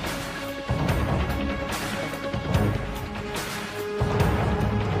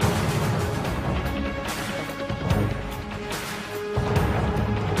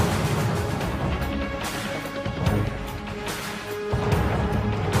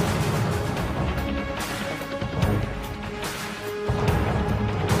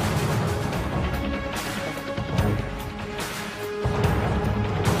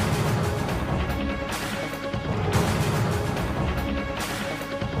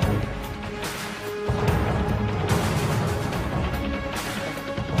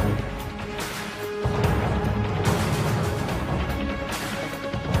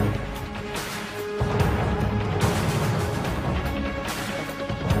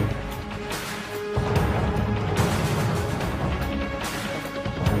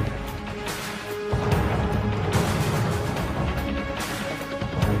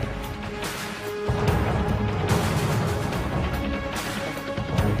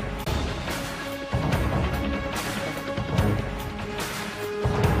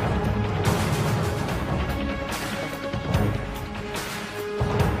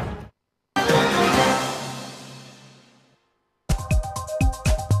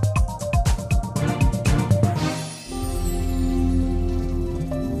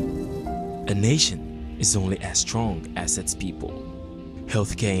 A nation is only as strong as its people.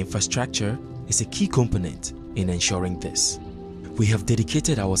 Healthcare infrastructure is a key component in ensuring this. We have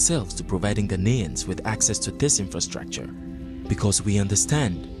dedicated ourselves to providing Ghanaians with access to this infrastructure because we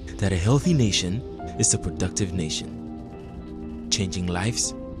understand that a healthy nation is a productive nation. Changing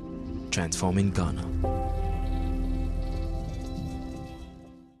lives, transforming Ghana.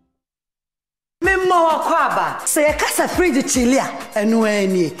 Say a casa fridge chilia and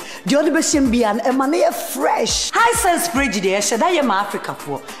when the other bashim be an emanator fresh. High sense fridge there, said I am Africa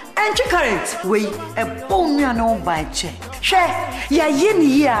for. And you current way a bone no by check. Share ya yin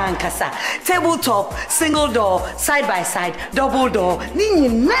ya and casa. Tabletop, single door, side by side, double door. Nini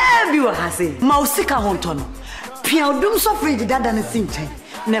never has it. Mausika hontono. Piao dum so fridge that than a thing.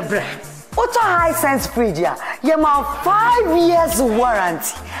 Never. What a high sense fridge ya? You have 5 years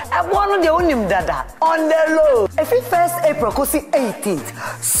warranty. One of the dada on the low. Every 1st April, kosi 18th,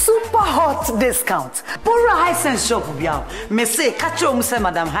 super hot discount. Borrow Hisense shop biao. Me say catch you say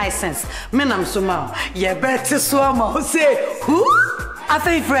Madam Hisense. Me nam suma. Ye better swama say who?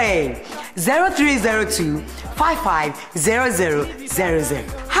 Afi frame 0302 550000.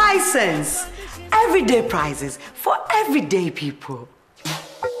 Hisense. Everyday prices for everyday people.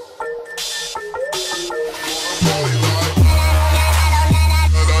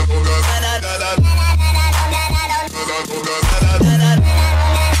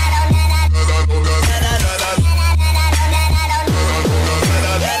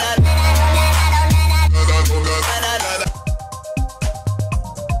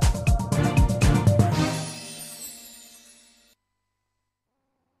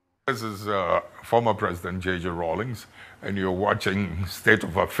 This is former President J.J. Rawlings, and you're watching State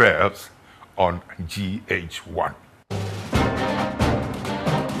of Affairs on GH1.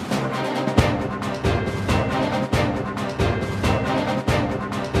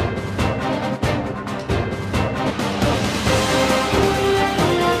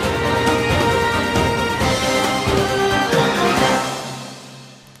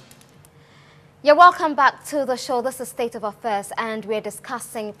 Yeah, welcome back to the show. This is State of Affairs, and we're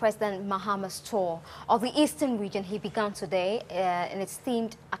discussing President Mahama's tour of the Eastern region. He began today, and it's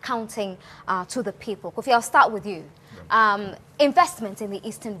themed Accounting to the People. Kofi, I'll start with you. Investment in the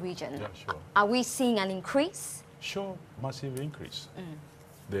Eastern region. Yeah, sure. Are we seeing an increase? Sure, massive increase.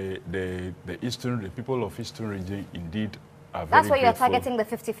 The people of Eastern region indeed are very That's why you're grateful. targeting the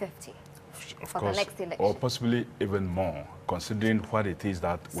 50-50 Of for course, the next election. or possibly even more, considering what it is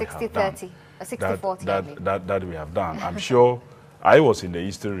that we have done. 60-30, 60-40. That we have done. I'm sure I was in the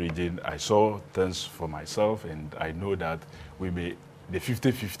Eastern region. I saw things for myself, and I know that the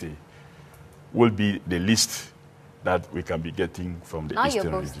 50-50 will be the least that we can be getting from the Now Eastern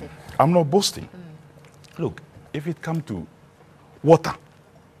you're region. boasting. I'm not boasting. Look, if it comes to water,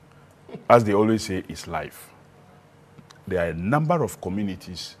 as they always say, is life. There are a number of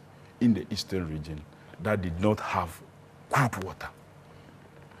communities in the Eastern region that did not have good water,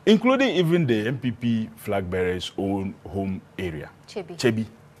 including even the MPP flag bearers' own home area, Chebi.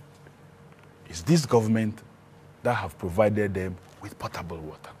 It's this government that have provided them with potable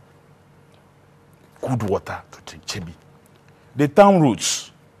water, good water to drink. Chebi. The town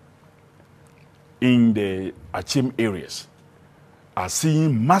roads in the Achim areas are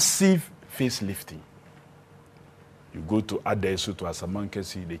seeing massive facelifting. You go to Adesu, to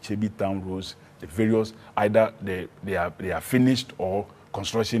Asamankesi, the Chebi town roads, the various, either they are finished or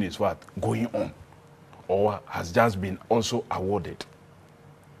construction is going on, or has just been also awarded.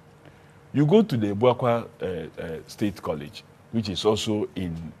 You go to the Buakwa State College, which is also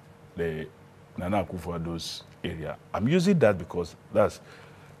in the Nana Akufo-Addo's area. I'm using that because that's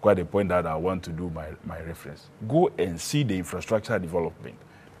quite a point that I want to do my reference. Go and see the infrastructure development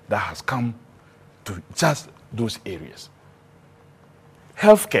that has come to just those areas.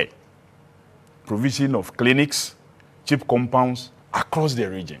 Healthcare, provision of clinics, cheap compounds across the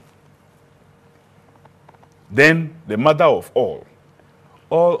region. Then the mother of all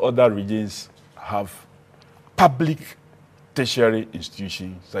other regions have public tertiary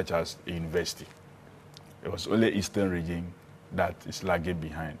institutions such as a university. It was only Eastern region that is lagging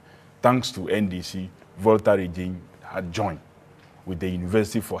behind. Thanks to NDC, Volta region had joined with the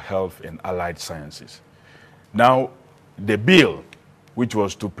University for Health and Allied Sciences. Now, the bill, which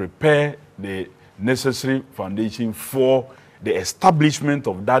was to prepare the necessary foundation for the establishment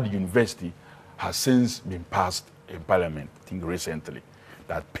of that university, has since been passed in Parliament, I think recently,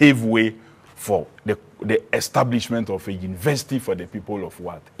 that paved way for the establishment of a university for the people of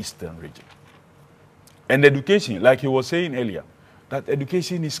Eastern region. And education, like he was saying earlier, that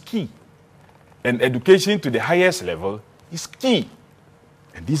education is key. And education to the highest level is key.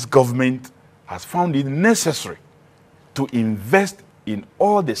 And this government has found it necessary to invest in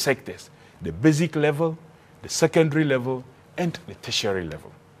all the sectors, the basic level, the secondary level, and the tertiary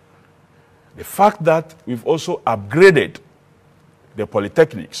level. The fact that we've also upgraded the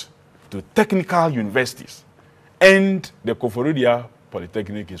polytechnics to technical universities, and the Koforidua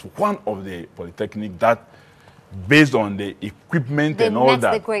Polytechnic is one of the polytechnics that, based on the equipment and all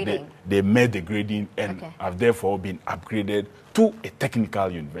that, they met the grading and have therefore been upgraded to a technical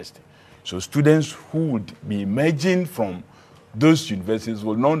university. So students who would be emerging from those universities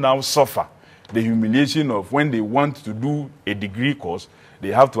will not now suffer the humiliation of when they want to do a degree course, they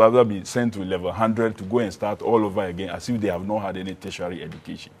have to either be sent to level 100 to go and start all over again as if they have not had any tertiary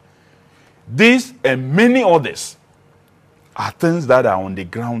education. These and many others are things that are on the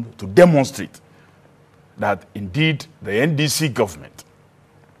ground to demonstrate that indeed the NDC government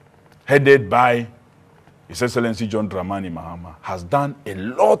headed by His Excellency John Dramani Mahama, has done a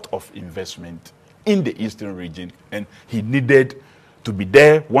lot of investment in the Eastern region, and he needed to be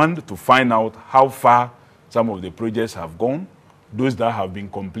there, one, to find out how far some of the projects have gone, those that have been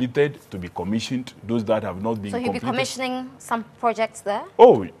completed to be commissioned, those that have not been completed. So he'll be commissioning some projects there?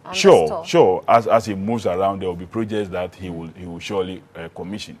 Oh, sure. As he moves around, there will be projects that he will surely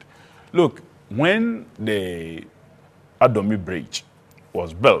commission. Look, when the Adomi Bridge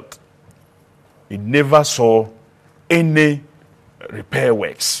was built, it never saw any repair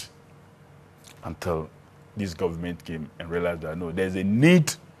works until this government came and realized that, no, there's a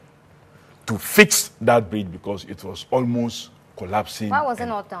need to fix that bridge because it was almost collapsing. Why was it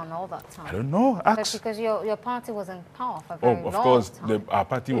not done all that time? I don't know. Because your party was in power for a very long time. Of course, our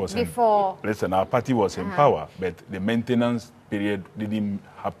party was our party was in power, but the maintenance period didn't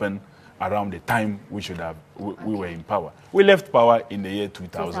happen around the time we were in power. We left power in the year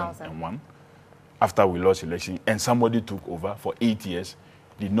 2001 after we lost election, and somebody took over for 8 years,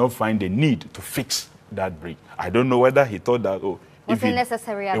 did not find the need to fix that bridge. I don't know whether he thought that, was it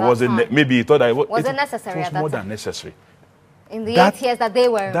necessary at that time? Maybe he thought that was it necessary at that time? It was more than necessary. In the 8 years that they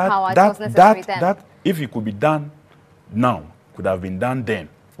were in power, it was necessary then? That, if it could be done now, could have been done then,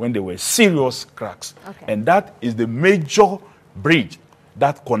 when there were serious cracks. Okay. And that is the major bridge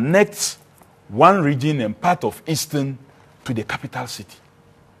that connects one region and part of Eastern to the capital city.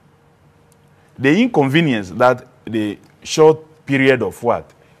 The inconvenience that the short period of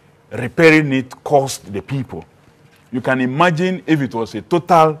repairing it cost the people. You can imagine if it was a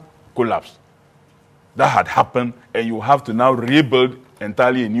total collapse that had happened and you have to now rebuild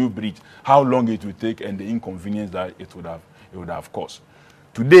entirely a new bridge, how long it would take and the inconvenience that it would have caused.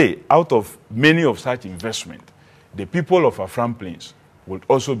 Today, out of many of such investment, the people of Afram Plains will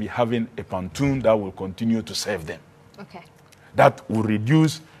also be having a pontoon that will continue to serve them. Okay. That will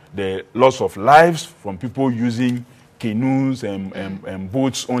reduce the loss of lives from people using canoes and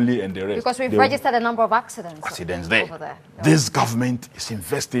boats only and the rest. Because we've registered a number of accidents there. Over there. This government is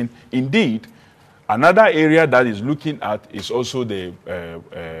investing. Indeed, another area that is looking at is also the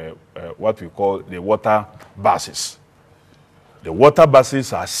what we call the water buses. The water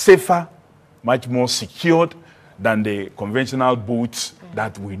buses are safer, much more secured than the conventional boats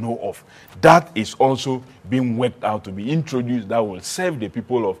that we know of. That is also being worked out to be introduced that will serve the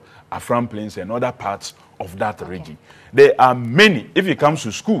people of Afram Plains and other parts of that region. There are many. If it comes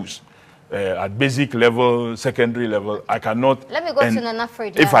to schools, at basic level, secondary level, I cannot... Let me go to Nana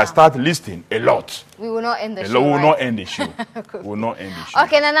Fred. If I start listing a lot... We will not end the show, We will not end the show. We will not end the show.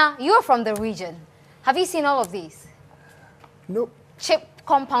 Okay, Nana, you're from the region. Have you seen all of these? Nope. Chip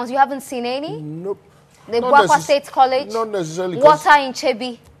compounds, you haven't seen any? Nope. The Buakwa State College? Not necessarily. Water in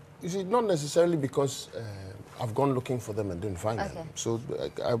Chebi? You see, not necessarily because I've gone looking for them and didn't find them. So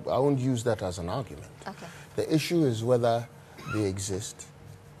I won't use that as an argument. Okay. The issue is whether they exist.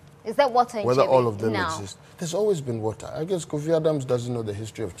 Is there water in Chebi? Whether all of them exist. There's always been water. I guess Kofi Adams doesn't know the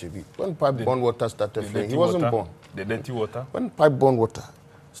history of Chebi. When pipe-borne water started flowing, he wasn't born. The dirty water? When pipe-borne water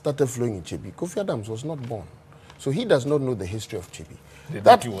started flowing in Chebi, Kofi Adams was not born. So he does not know the history of Chebi.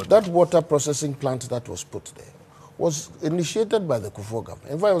 That water processing plant that was put there was initiated by the Kufuor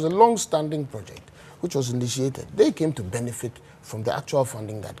government. In fact, it was a long-standing project which was initiated. They came to benefit from the actual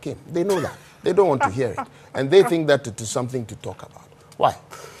funding that came. They know that. They don't want to hear it. And they think that it is something to talk about. Why?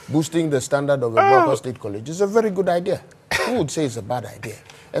 Boosting the standard of a Buakwa State College is a very good idea. Who would say it's a bad idea?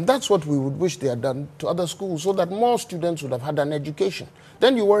 And that's what we would wish they had done to other schools so that more students would have had an education.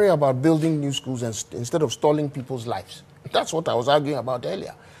 Then you worry about building new schools instead of stalling people's lives. That's what I was arguing about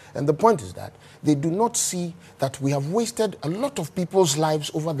earlier. And the point is that they do not see that we have wasted a lot of people's lives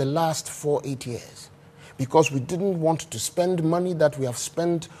over the last 4-8 years because we didn't want to spend money that we have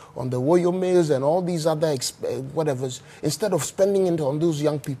spent on the Woyo Mills and all these other whatevers, instead of spending it on those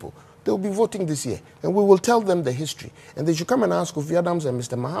young people. They'll be voting this year, and we will tell them the history. And they should come and ask Kofi Adams and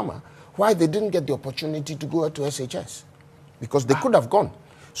Mr. Mahama why they didn't get the opportunity to go to SHS, because they could have gone.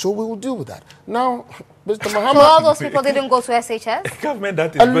 So we will deal with that. Now, Mr. Mahama... So all those people didn't go to SHS? Government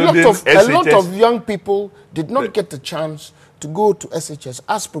that is a lot of young people did not get the chance to go to SHS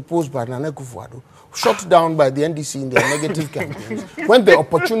as proposed by Nana Akufo-Addo, shut down by the NDC in their negative campaigns, when the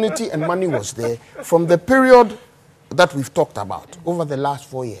opportunity and money was there from the period that we've talked about over the last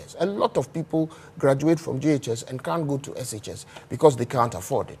 4 years. A lot of people graduate from JHS and can't go to SHS because they can't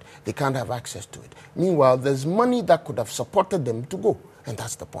afford it. They can't have access to it. Meanwhile, there's money that could have supported them to go. And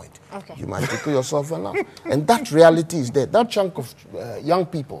that's the point. Okay. You might tickle yourself enough. And that reality is there. That chunk of young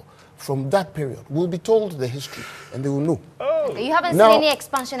people from that period will be told the history and they will know. Oh. You haven't seen any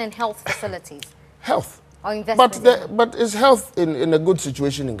expansion in health facilities? Health. Or investment? But is health in a good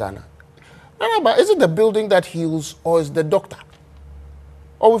situation in Ghana? But is it the building that heals or is the doctor?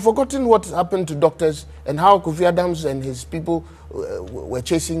 Or we've forgotten what happened to doctors and how Kofi Adams and his people were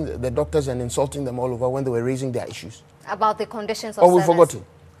chasing the doctors and insulting them all over when they were raising their issues? About the conditions of Or we've service. forgotten?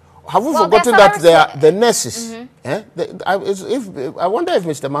 Have we forgotten that the nurses? I wonder if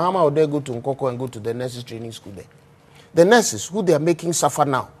Mr. Mahama would dare go to Nkoko and go to the nurses training school there. The nurses who they are making suffer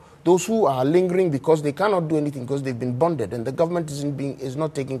now, those who are lingering because they cannot do anything because they've been bonded and the government is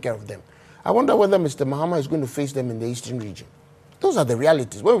not taking care of them. I wonder whether Mr. Mahama is going to face them in the eastern region. Those are the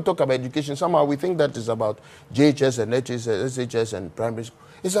realities. When we talk about education, somehow we think that is about JHS and SHS and primary school.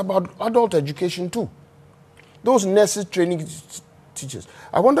 It's about adult education too. Those nurses training teachers.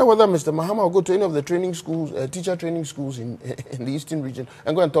 I wonder whether Mr. Mahama will go to any of the training schools, teacher training schools in the eastern region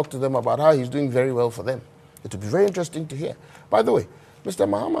and go and talk to them about how he's doing very well for them. It will be very interesting to hear. By the way, Mr.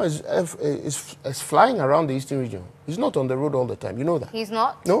 Mahama is flying around the eastern region. He's not on the road all the time. You know that? He's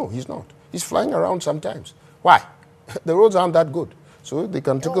not? No, he's not. He's flying around sometimes. Why? The roads aren't that good. So they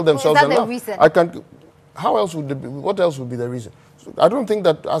can tickle themselves. Is that the reason? How else would what else would be the reason? So I don't think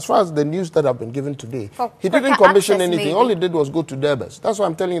that, as far as the news that have been given today, he didn't commission anything. Maybe. All he did was go to Durbas. That's why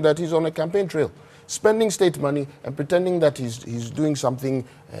I'm telling you that he's on a campaign trail, spending state money and pretending that he's doing something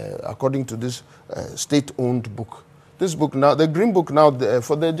according to this state-owned book. This book now, the green book now,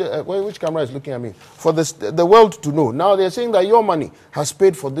 for the which camera is looking at me? For the world to know. Now they're saying that your money has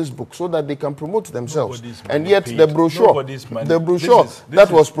paid for this book so that they can promote themselves. And yet the brochure that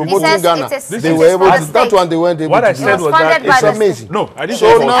was promoting Ghana, they were able to. That one they weren't able to. What I said was that it's amazing. No, I didn't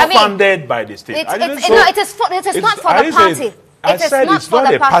say it was funded by the state. It is not for the party. I said it's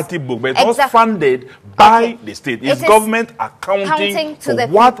not a party book, but it was funded by the state. It's government accounting for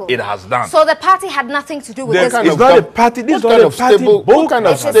what it has done. So the party had nothing to do with this. It's not a party. This is not a party book. What kind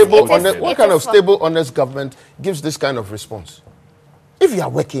of stable, honest government gives this kind of response? If you are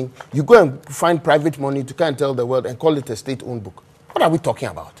working, you go and find private money to kind of tell the world and call it a state-owned book. What are we talking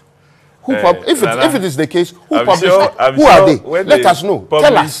about? If it is the case, who published it? Who are they? Let us know.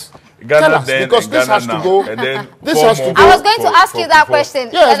 Tell us. Tell us, because this has to go. This has to go. I was going to ask you that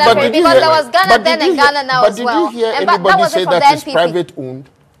question. Yes, but because there was Ghana then and Ghana now as well. But did you hear anybody say that it's private owned?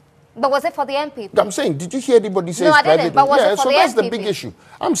 But was it for the MPP? I'm saying, did you hear anybody say it's private owned? But was it for so the that's MPP? the big issue.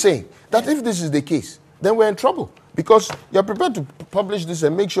 I'm saying that if this is the case, then we're in trouble. Because you're prepared to publish this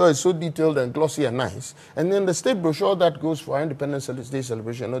and make sure it's so detailed and glossy and nice. And then the state brochure that goes for our Independence Day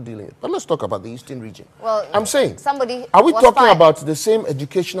celebration, not dealing with it. But let's talk about the Eastern region. Well, I'm saying, are we talking about the same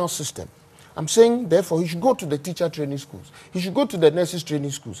educational system? I'm saying, therefore, he should go to the teacher training schools. He should go to the nurses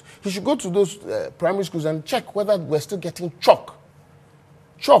training schools. He should go to those primary schools and check whether we're still getting chalk.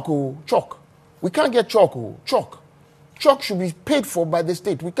 Chalk. We can't get chalk. Chalk should be paid for by the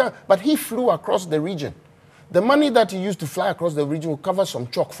state. We can't. But he flew across the region. The money that he used to fly across the region will cover some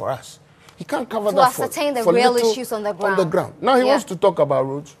chalk for us. He can't cover that for ascertain the real issues on the ground. Now he wants to talk about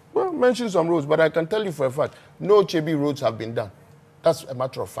roads. Well, mention some roads, but I can tell you for a fact, no Chebi roads have been done. That's a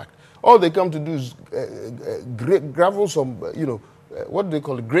matter of fact. All they come to do is gravel some, what do they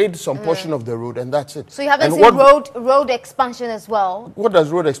call it? Grade some portion of the road, and that's it. So you haven't seen road expansion as well? What does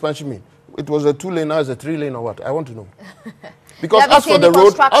road expansion mean? It was a 2-lane, now it's a 3-lane or what? I want to know. Because as for the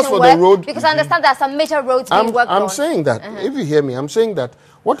road, because I understand there are some major roads being worked on. I'm saying that, if you hear me, I'm saying that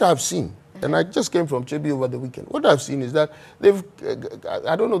what I've seen, and I just came from Chebi over the weekend, what I've seen is that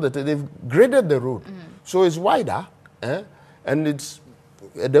I don't know that they've graded the road. So it's wider, and it's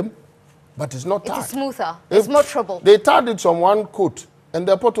but it's not tarred. It's smoother. It's more trouble. They tarred it on one coat, and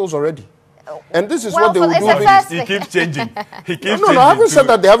there are potholes already. And this is what they will do. He keeps changing. No, I haven't said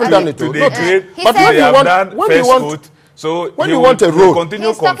that they haven't done it. But when you want a road,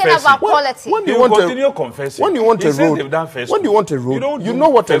 he's talking about quality. When you want a road, you know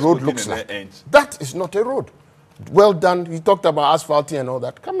what a road looks like. That is not a road. Well done. You talked about asphalting and all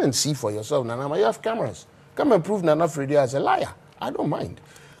that. Come and see for yourself, Nana. You have cameras. Come and prove Nana Freddy as a liar. I don't mind.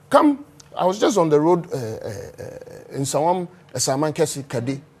 Come. I was just on the road in Sawam, Saman Kesi,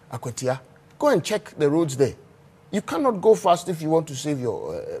 Kade, Akwatia. Go and check the roads there. You cannot go fast if you want to save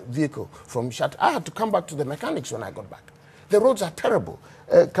your vehicle from shut. I had to come back to the mechanics when I got back. The roads are terrible.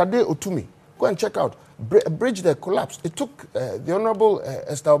 Kade Otumi, go and check out. A bridge there collapsed. It took the Honorable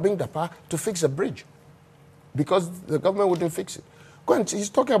Esther Obing Dapa to fix a bridge because the government wouldn't fix it. Go and, he's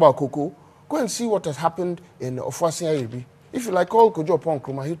talking about cocoa. Go and see what has happened in Ofuasin Iribi. If you like, call Kojo Pon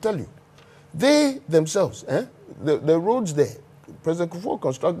Kruma, he'll tell you. They themselves, the roads there, President Kufuor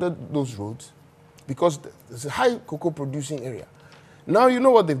constructed those roads because it's a high cocoa producing area. Now you know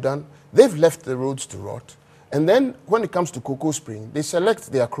what they've done? They've left the roads to rot. And then when it comes to cocoa spraying, they select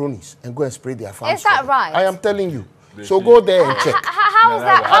their cronies and go and spray their farms. Is that right? I am telling you. So go there and check. How is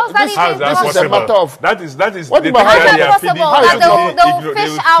that? How is that even This is a matter of... That is What the about How is thing that possible? That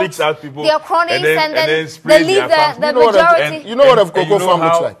they'll fish out people their cronies and then they spray leave their the majority. You know what a cocoa farm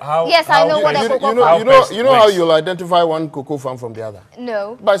looks like? Yes, I know what a cocoa farm You know how you'll identify one cocoa farm from the other?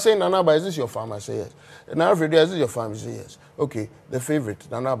 No. By saying, Nanaba, is this your farm? I say yes. Nana Frida, is this your farm? You say yes. Okay, the favorite,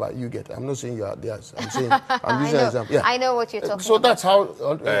 Nanaba, you get. I'm not saying you are theirs. I'm saying, I'm using an example. Yeah. I know what you're talking So about. that's how,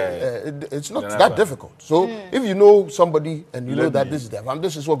 it's not that difficult. So if you know somebody and you know that this is their farm,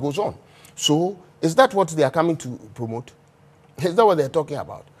 this is what goes on. So is that what they are coming to promote? Is that what they're talking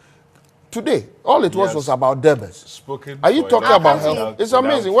about? Today, all it was about Debes. Are you talking about health? It's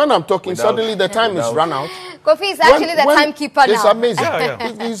amazing. When I'm talking, suddenly the time is run out. Kofi is actually the timekeeper now. It's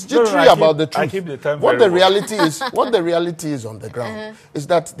amazing. He's jittery about the truth. What the reality is on the ground is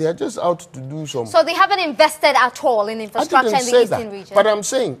that they are just out to do some... So they haven't invested at all in infrastructure in the eastern region? But I'm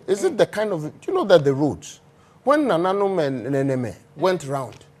saying, is it the kind of... You know that the roads, when Nananum and Neneme went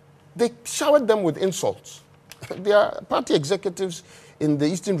round, they showered them with insults. Their party executives in the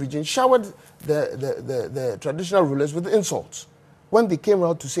eastern region showered the traditional rulers with insults when they came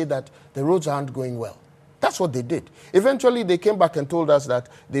out to say that the roads aren't going well. That's what they did. Eventually, they came back and told us that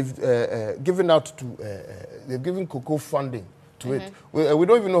they've they've given cocoa funding to it. We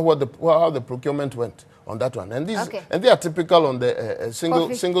don't even know how the procurement went on that one. And they are typical on the single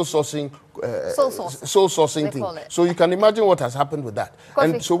sourcing, sole sourcing thing. So you can imagine what has happened with that.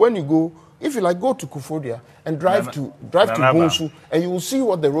 And so when you go, if you like, go to Kufodia and drive to Bunsu, and you will see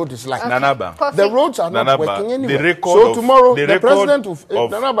what the road is like. The roads are not working anywhere. So tomorrow, the president of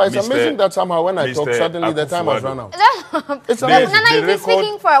Nanaba, it's amazing that somehow when I talk, suddenly the time has run out. It's amazing. Nana, you've been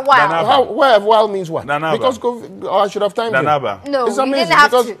speaking for a while. A while means what? Because I should have timed him. No, it's you amazing didn't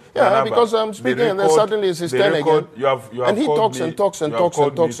have to. Yeah, because I'm speaking and then suddenly it's his turn again. And he talks and talks and talks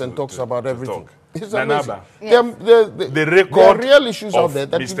and talks and talks about everything. It's amazing. Yes. There are real issues out there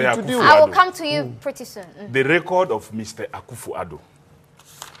that you need to deal with. I will come to you pretty soon. The record of Mr. Akufo-Addo.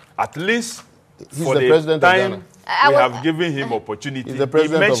 At least he's for the president time of Ghana. We have given him opportunity. He's the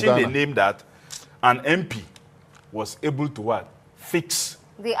president he mentioned of the Ghana. name that an MP was able to what? Fix.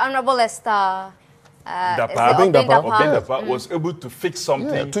 The Honorable Esther Dapa was able to fix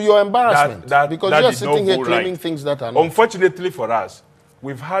something. To your embarrassment. that Because you are did sitting not here go claiming right. things that are not. Unfortunately for us,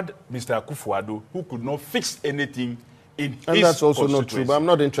 we've had Mr. Akufo-Addo who could not fix anything in his And that's also not true, but I'm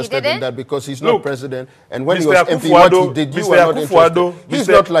not interested in that because he's not president. And when he was MP, what he did, you were not interested. He's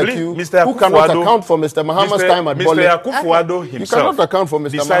not like you, who cannot account for Mr. Muhammad's time at Bole. Mr. Akufo-Addo himself you cannot account for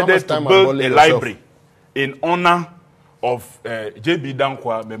Mr. Muhammad's time at Bole. decided to build a library in honor of J.B.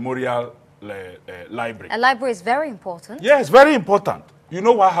 Dankwa Memorial Library. A library is very important. Yes, very important. You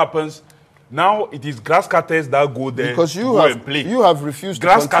know what happens? Now it is grass cutters that go there because you have refused to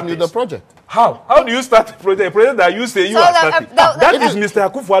continue the project. How? How do you start a project? A project that you say you are starting. That is Mr.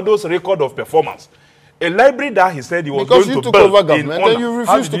 Akufo-Addo's record of performance. A library that he said he was going to build. Because you took over government and you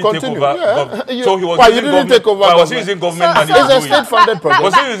refused to continue. So he was why you didn't take over government? Was he using government money? It's a state-funded project.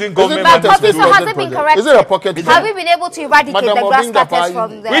 Was he using government money? So has it been corrected? Is it a pocket? Have we been able to eradicate the grass cutters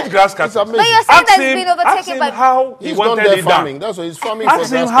from there? Which grass cutters? But you're saying that it's been overtaken by... how he wanted it done. That's why he's farming.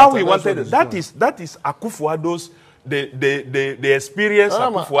 Ask him how he wanted it. That is Akufo-Addo's the experience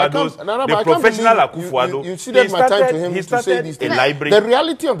Akufo-Addo's, the professional Akufo-Addo. You ceded my time to him to say these things. Library. The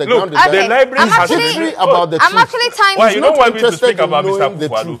reality on the ground is that the library has history about the truth. I'm actually time. Why you don't want me to speak about Mr.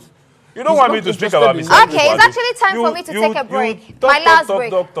 Akufo-Addo? You don't want me to speak about Mr. Akufo-Addo? Okay, it's actually time for me to take a break. My last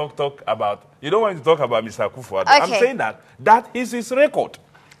break. Talk about. You don't want me to talk about Mr. Akufo-Addo. I'm saying that is his record.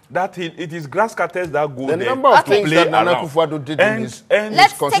 That it is grass cutters that go there. The number of things that Nana Akufo-Addo did in his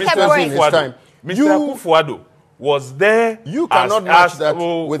consistency in his time. Mr. Akufo-Addo was there. You cannot match that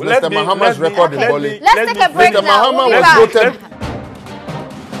with Mr. Muhammad's record in Bole. Let's take a break Mr. now. Muhammad was voted.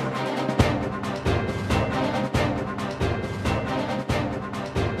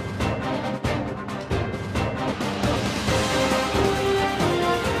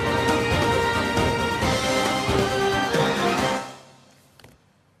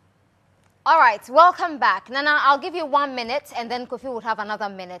 All right, welcome back. Nana, I'll give you 1 minute, and then Kofi would have another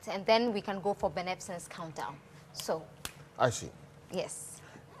minute, and then we can go for Benepson's countdown. So. I see. Yes.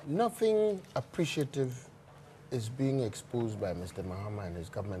 Nothing appreciative is being exposed by Mr. Muhammad and his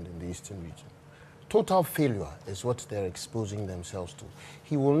government in the Eastern region. Total failure is what they're exposing themselves to.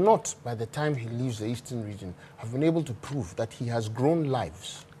 He will not, by the time he leaves the Eastern region, have been able to prove that he has grown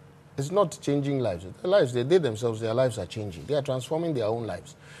lives. It's not changing lives. Their lives, they themselves, their lives are changing. They are transforming their own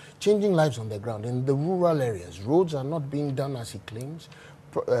lives. Changing lives on the ground. In the rural areas, roads are not being done as he claims.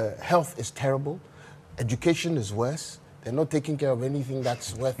 Health is terrible. Education is worse. They're not taking care of anything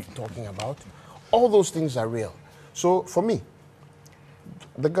that's worth talking about. All those things are real. So for me,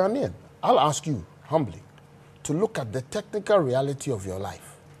 The Ghanaian, I'll ask you humbly to look at the technical reality of your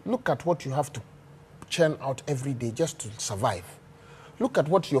life. Look at what you have to churn out every day just to survive. Look at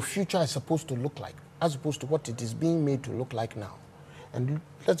what your future is supposed to look like, as opposed to what it is being made to look like now. And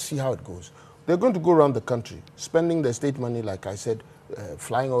let's see how it goes. They're going to go around the country, spending the state money, like I said,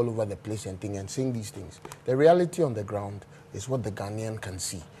 flying all over the place and saying these things. The reality on the ground is what the Ghanaian can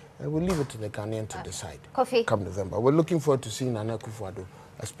see. And we'll leave it to the Ghanaian to decide. Kofi. Come November. We're looking forward to seeing Nana Akufo-Addo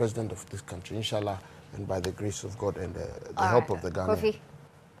as president of this country, inshallah, and by the grace of God and the help of the Ghanaian. Kofi.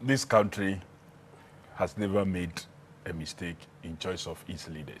 This country has never made a mistake in choice of its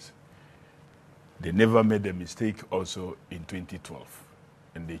leaders. They never made a mistake also in 2012,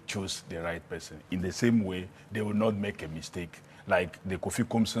 and they chose the right person. In the same way, they will not make a mistake, like the Kofi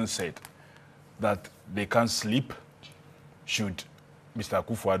Komson said, that they can't sleep should Mr.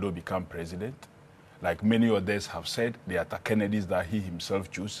 Akufo-Addo become president. Like many others have said, they are the Kennedys that he himself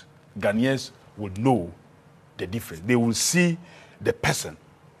chose. Ghanaians will know the difference. They will see the person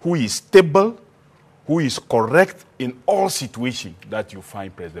who is stable, who is correct in all situations that you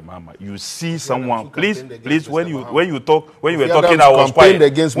find President Mahama. You see someone, please, when you were talking, I was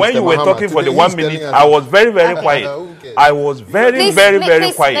quiet. When you were talking for the 1 minute, I was very, very quiet. I was very,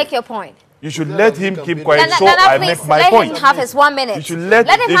 very quiet. Make your point. You should let him keep quiet, so I make my point. Let him have his 1 minute. You should let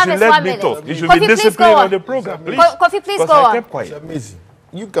me talk. You should be disciplined on the program, please. Kofi, please go on. Quiet. Amazing.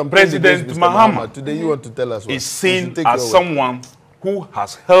 You can President Mahama today. You want to tell us what? Is seen as someone who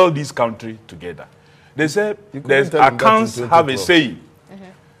has held this country together. They say there's accounts have a saying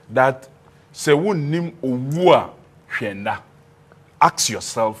that "Sewunim uwua hwenda." Ask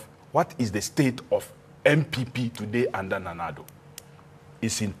yourself, what is the state of MPP today under Nana Addo?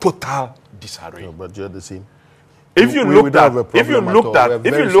 It's in total disarray. No, but you're the same. If you look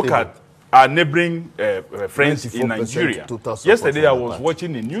at our neighboring friends in Nigeria, yesterday I was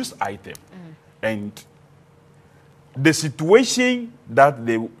watching a news item, and the situation that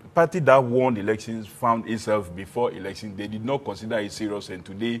the party that won elections found itself before election, they did not consider it serious, and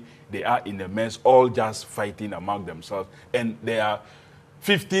today they are in a mess, all just fighting among themselves, and there are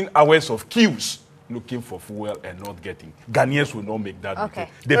 15 hours of queues looking for fuel and not getting. Ghanaians will not make that mistake.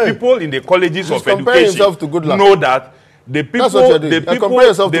 The people in the colleges of education know that the people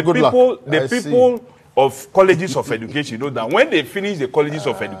of colleges of education know that when they finish the colleges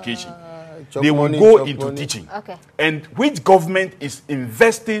of education, they will go into teaching. And which government is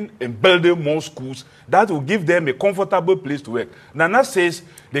investing in building more schools that will give them a comfortable place to work? Nana says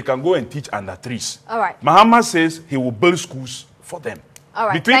they can go and teach under trees. Mahama says he will build schools for them.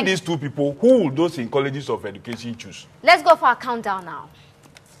 Between these two people, who will those in colleges of education choose? Let's go for a countdown now.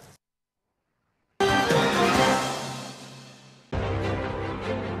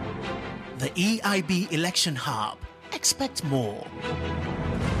 The EIB Election Hub. Expect more.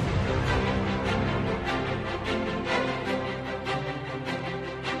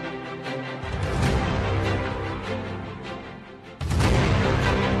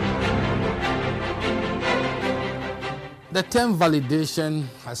 The term validation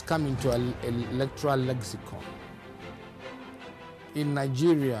has come into an electoral lexicon. In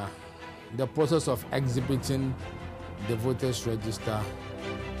Nigeria, the process of exhibiting the voters' register,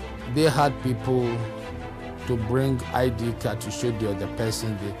 they had people to bring ID card to show the other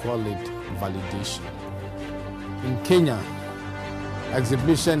person. They call it validation. In Kenya,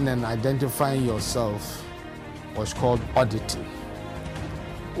 exhibition and identifying yourself was called auditing.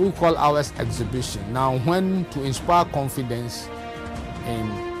 We call ours exhibition. Now, when to inspire confidence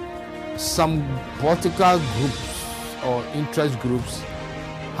in some political groups or interest groups,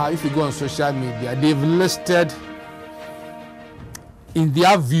 how if you go on social media, they've listed, in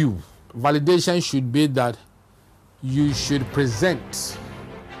their view, validation should be that you should present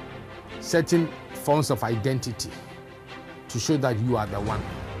certain forms of identity to show that you are the one.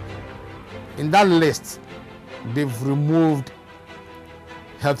 In that list, they've removed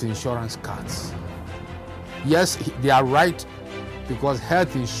health insurance cards. Yes, they are right, because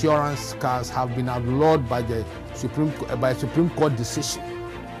health insurance cards have been outlawed by the Supreme Court decision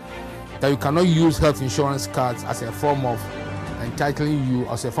that you cannot use health insurance cards as a form of entitling you,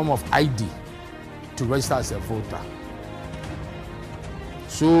 as a form of ID to register as a voter.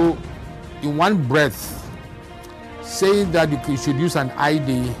 So, in one breath, saying that you should use an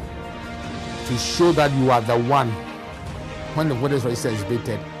ID to show that you are the one when the voters register is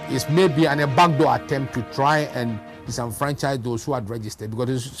dated is maybe a backdoor attempt to try and disenfranchise those who had registered, because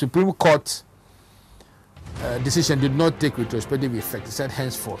the Supreme Court decision did not take retrospective effect. It said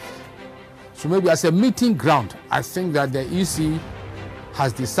henceforth. So maybe as a meeting ground, I think that the EC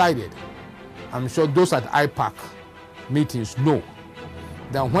has decided, I'm sure those at IPAC meetings know,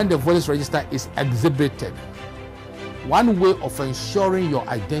 that when the voters register is exhibited, one way of ensuring your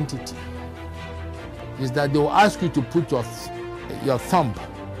identity is that they will ask you to put your thumb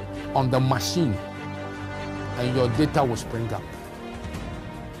on the machine and your data will spring up.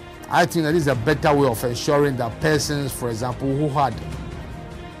 I think that is a better way of ensuring that persons, for example, who had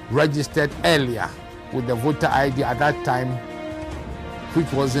registered earlier with the voter ID at that time,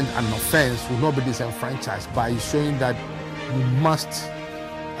 which wasn't an offense, will not be disenfranchised by showing that you must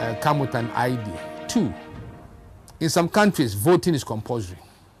come with an ID. 2, in some countries, voting is compulsory.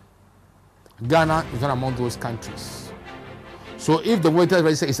 Ghana is not among those countries. So if the voter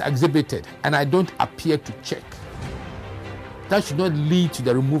register is exhibited and I don't appear to check, that should not lead to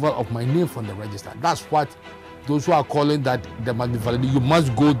the removal of my name from the register. That's what those who are calling that there must be validity. You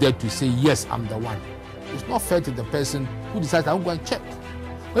must go there to say, yes, I'm the one. It's not fair to the person who decides, I'll go and check.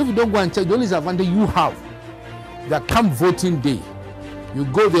 But if you don't go and check, the only disadvantage you have, that come voting day, you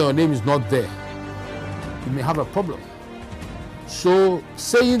go there, your name is not there, you may have a problem. So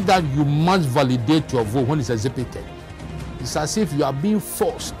saying that you must validate your vote when it's exhibited, it's as if you are being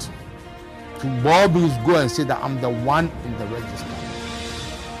forced to always go and say that I'm the one in the register.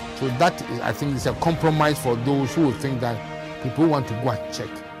 So that is, I think, is a compromise for those who think that people want to go and check.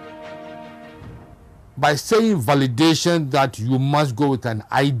 By saying validation that you must go with an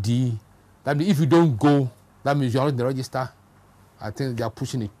ID, that means if you don't go, that means you're not in the register. I think they are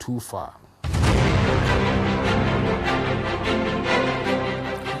pushing it too far.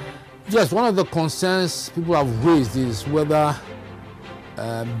 Yes, one of the concerns people have raised is whether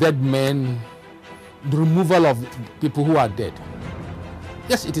dead men, the removal of people who are dead.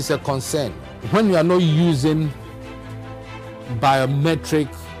 Yes, it is a concern. When you are not using biometric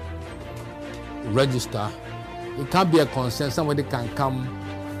register, it can be a concern. Somebody can come,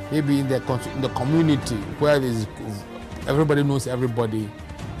 maybe in the community where everybody knows everybody.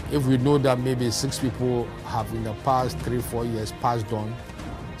 If we know that maybe 6 people have in the past 3-4 years passed on,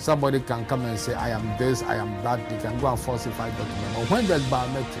 somebody can come and say, I am this, I am that. They can go and falsify documents. But when there's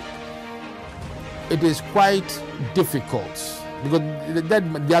biometric, it is quite difficult because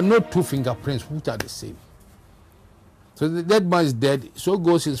there are no 2 fingerprints which are the same. So the dead man is dead, so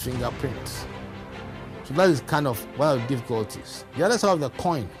goes his fingerprints. So that is kind of one of the difficulties. The other side of the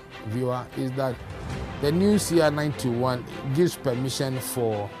coin, viewer, is that the new CR 91 gives permission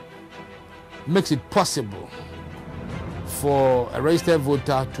makes it possible for a registered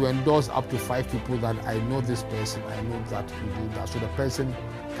voter to endorse up to 5 people that I know this person, I know that you do that, so the person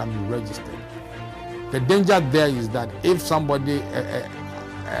can be registered. The danger there is that if somebody,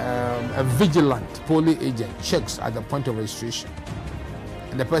 a vigilant polling agent checks at the point of registration,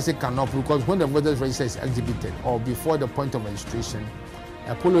 and the person cannot, because when the voter's register is exhibited or before the point of registration,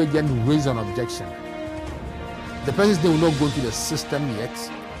 a polling agent raises an objection. The person's name will not go into the system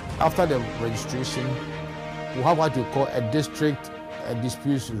yet. After the registration, we'll have what we call a district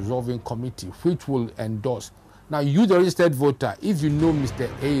disputes resolving committee, which will endorse. Now, you, the registered voter, if you know Mr.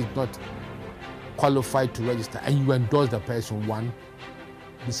 A is not qualified to register and you endorse the person, one,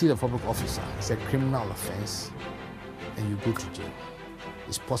 you see the public officer, it's a criminal offense, and you go to jail.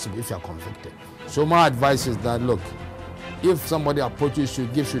 It's possible if you are convicted. So my advice is that, look, if somebody approaches you,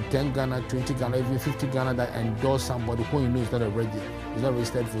 gives you 10 Ghana, 20 Ghana, even 50 Ghana that endorse somebody who you know is not a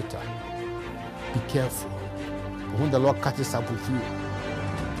registered voter, be careful. When the law catches up with you,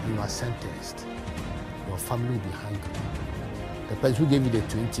 you are sentenced. Your family will be hungry. The person who gave you the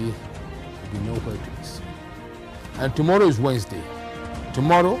 20 will be nowhere to be seen. And tomorrow is Wednesday.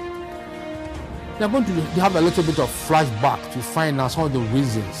 Tomorrow, we are going to have a little bit of flashback to find out some of the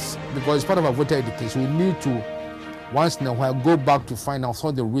reasons, because it's part of our voter education. We need to, once in a while, go back to find out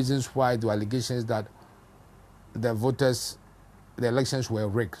some of the reasons why the allegations that the elections were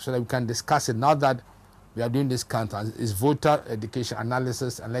rigged, so that we can discuss it now that we are doing this count. It's voter education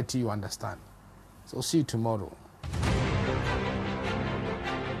analysis and let you understand. So see you tomorrow.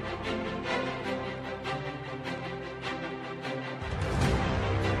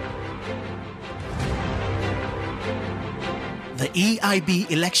 The EIB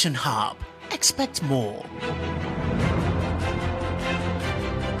Election Hub. Expect more.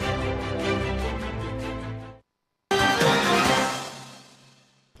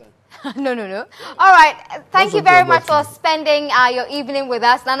 No. All right. Thank you very much for spending your evening with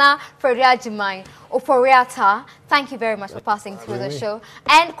us. Nana Fredia Jimai Oforiata, thank you very much for passing through the show.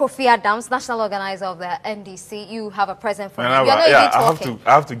 And Kofi Adams, national organizer of the NDC, you have a present for me. I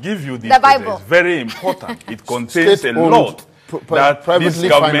have to give you this. The Bible. It's very important. It contains a lot that this privately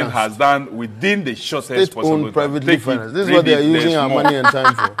government financed. has done within the shortest possible State-owned, time. privately Take it, financed. This is read what they are it, using there's our more. money and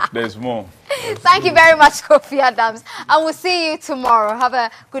time for. There's more. Thank you very much, Kofi Adams. And we'll see you tomorrow. Have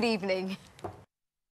a good evening.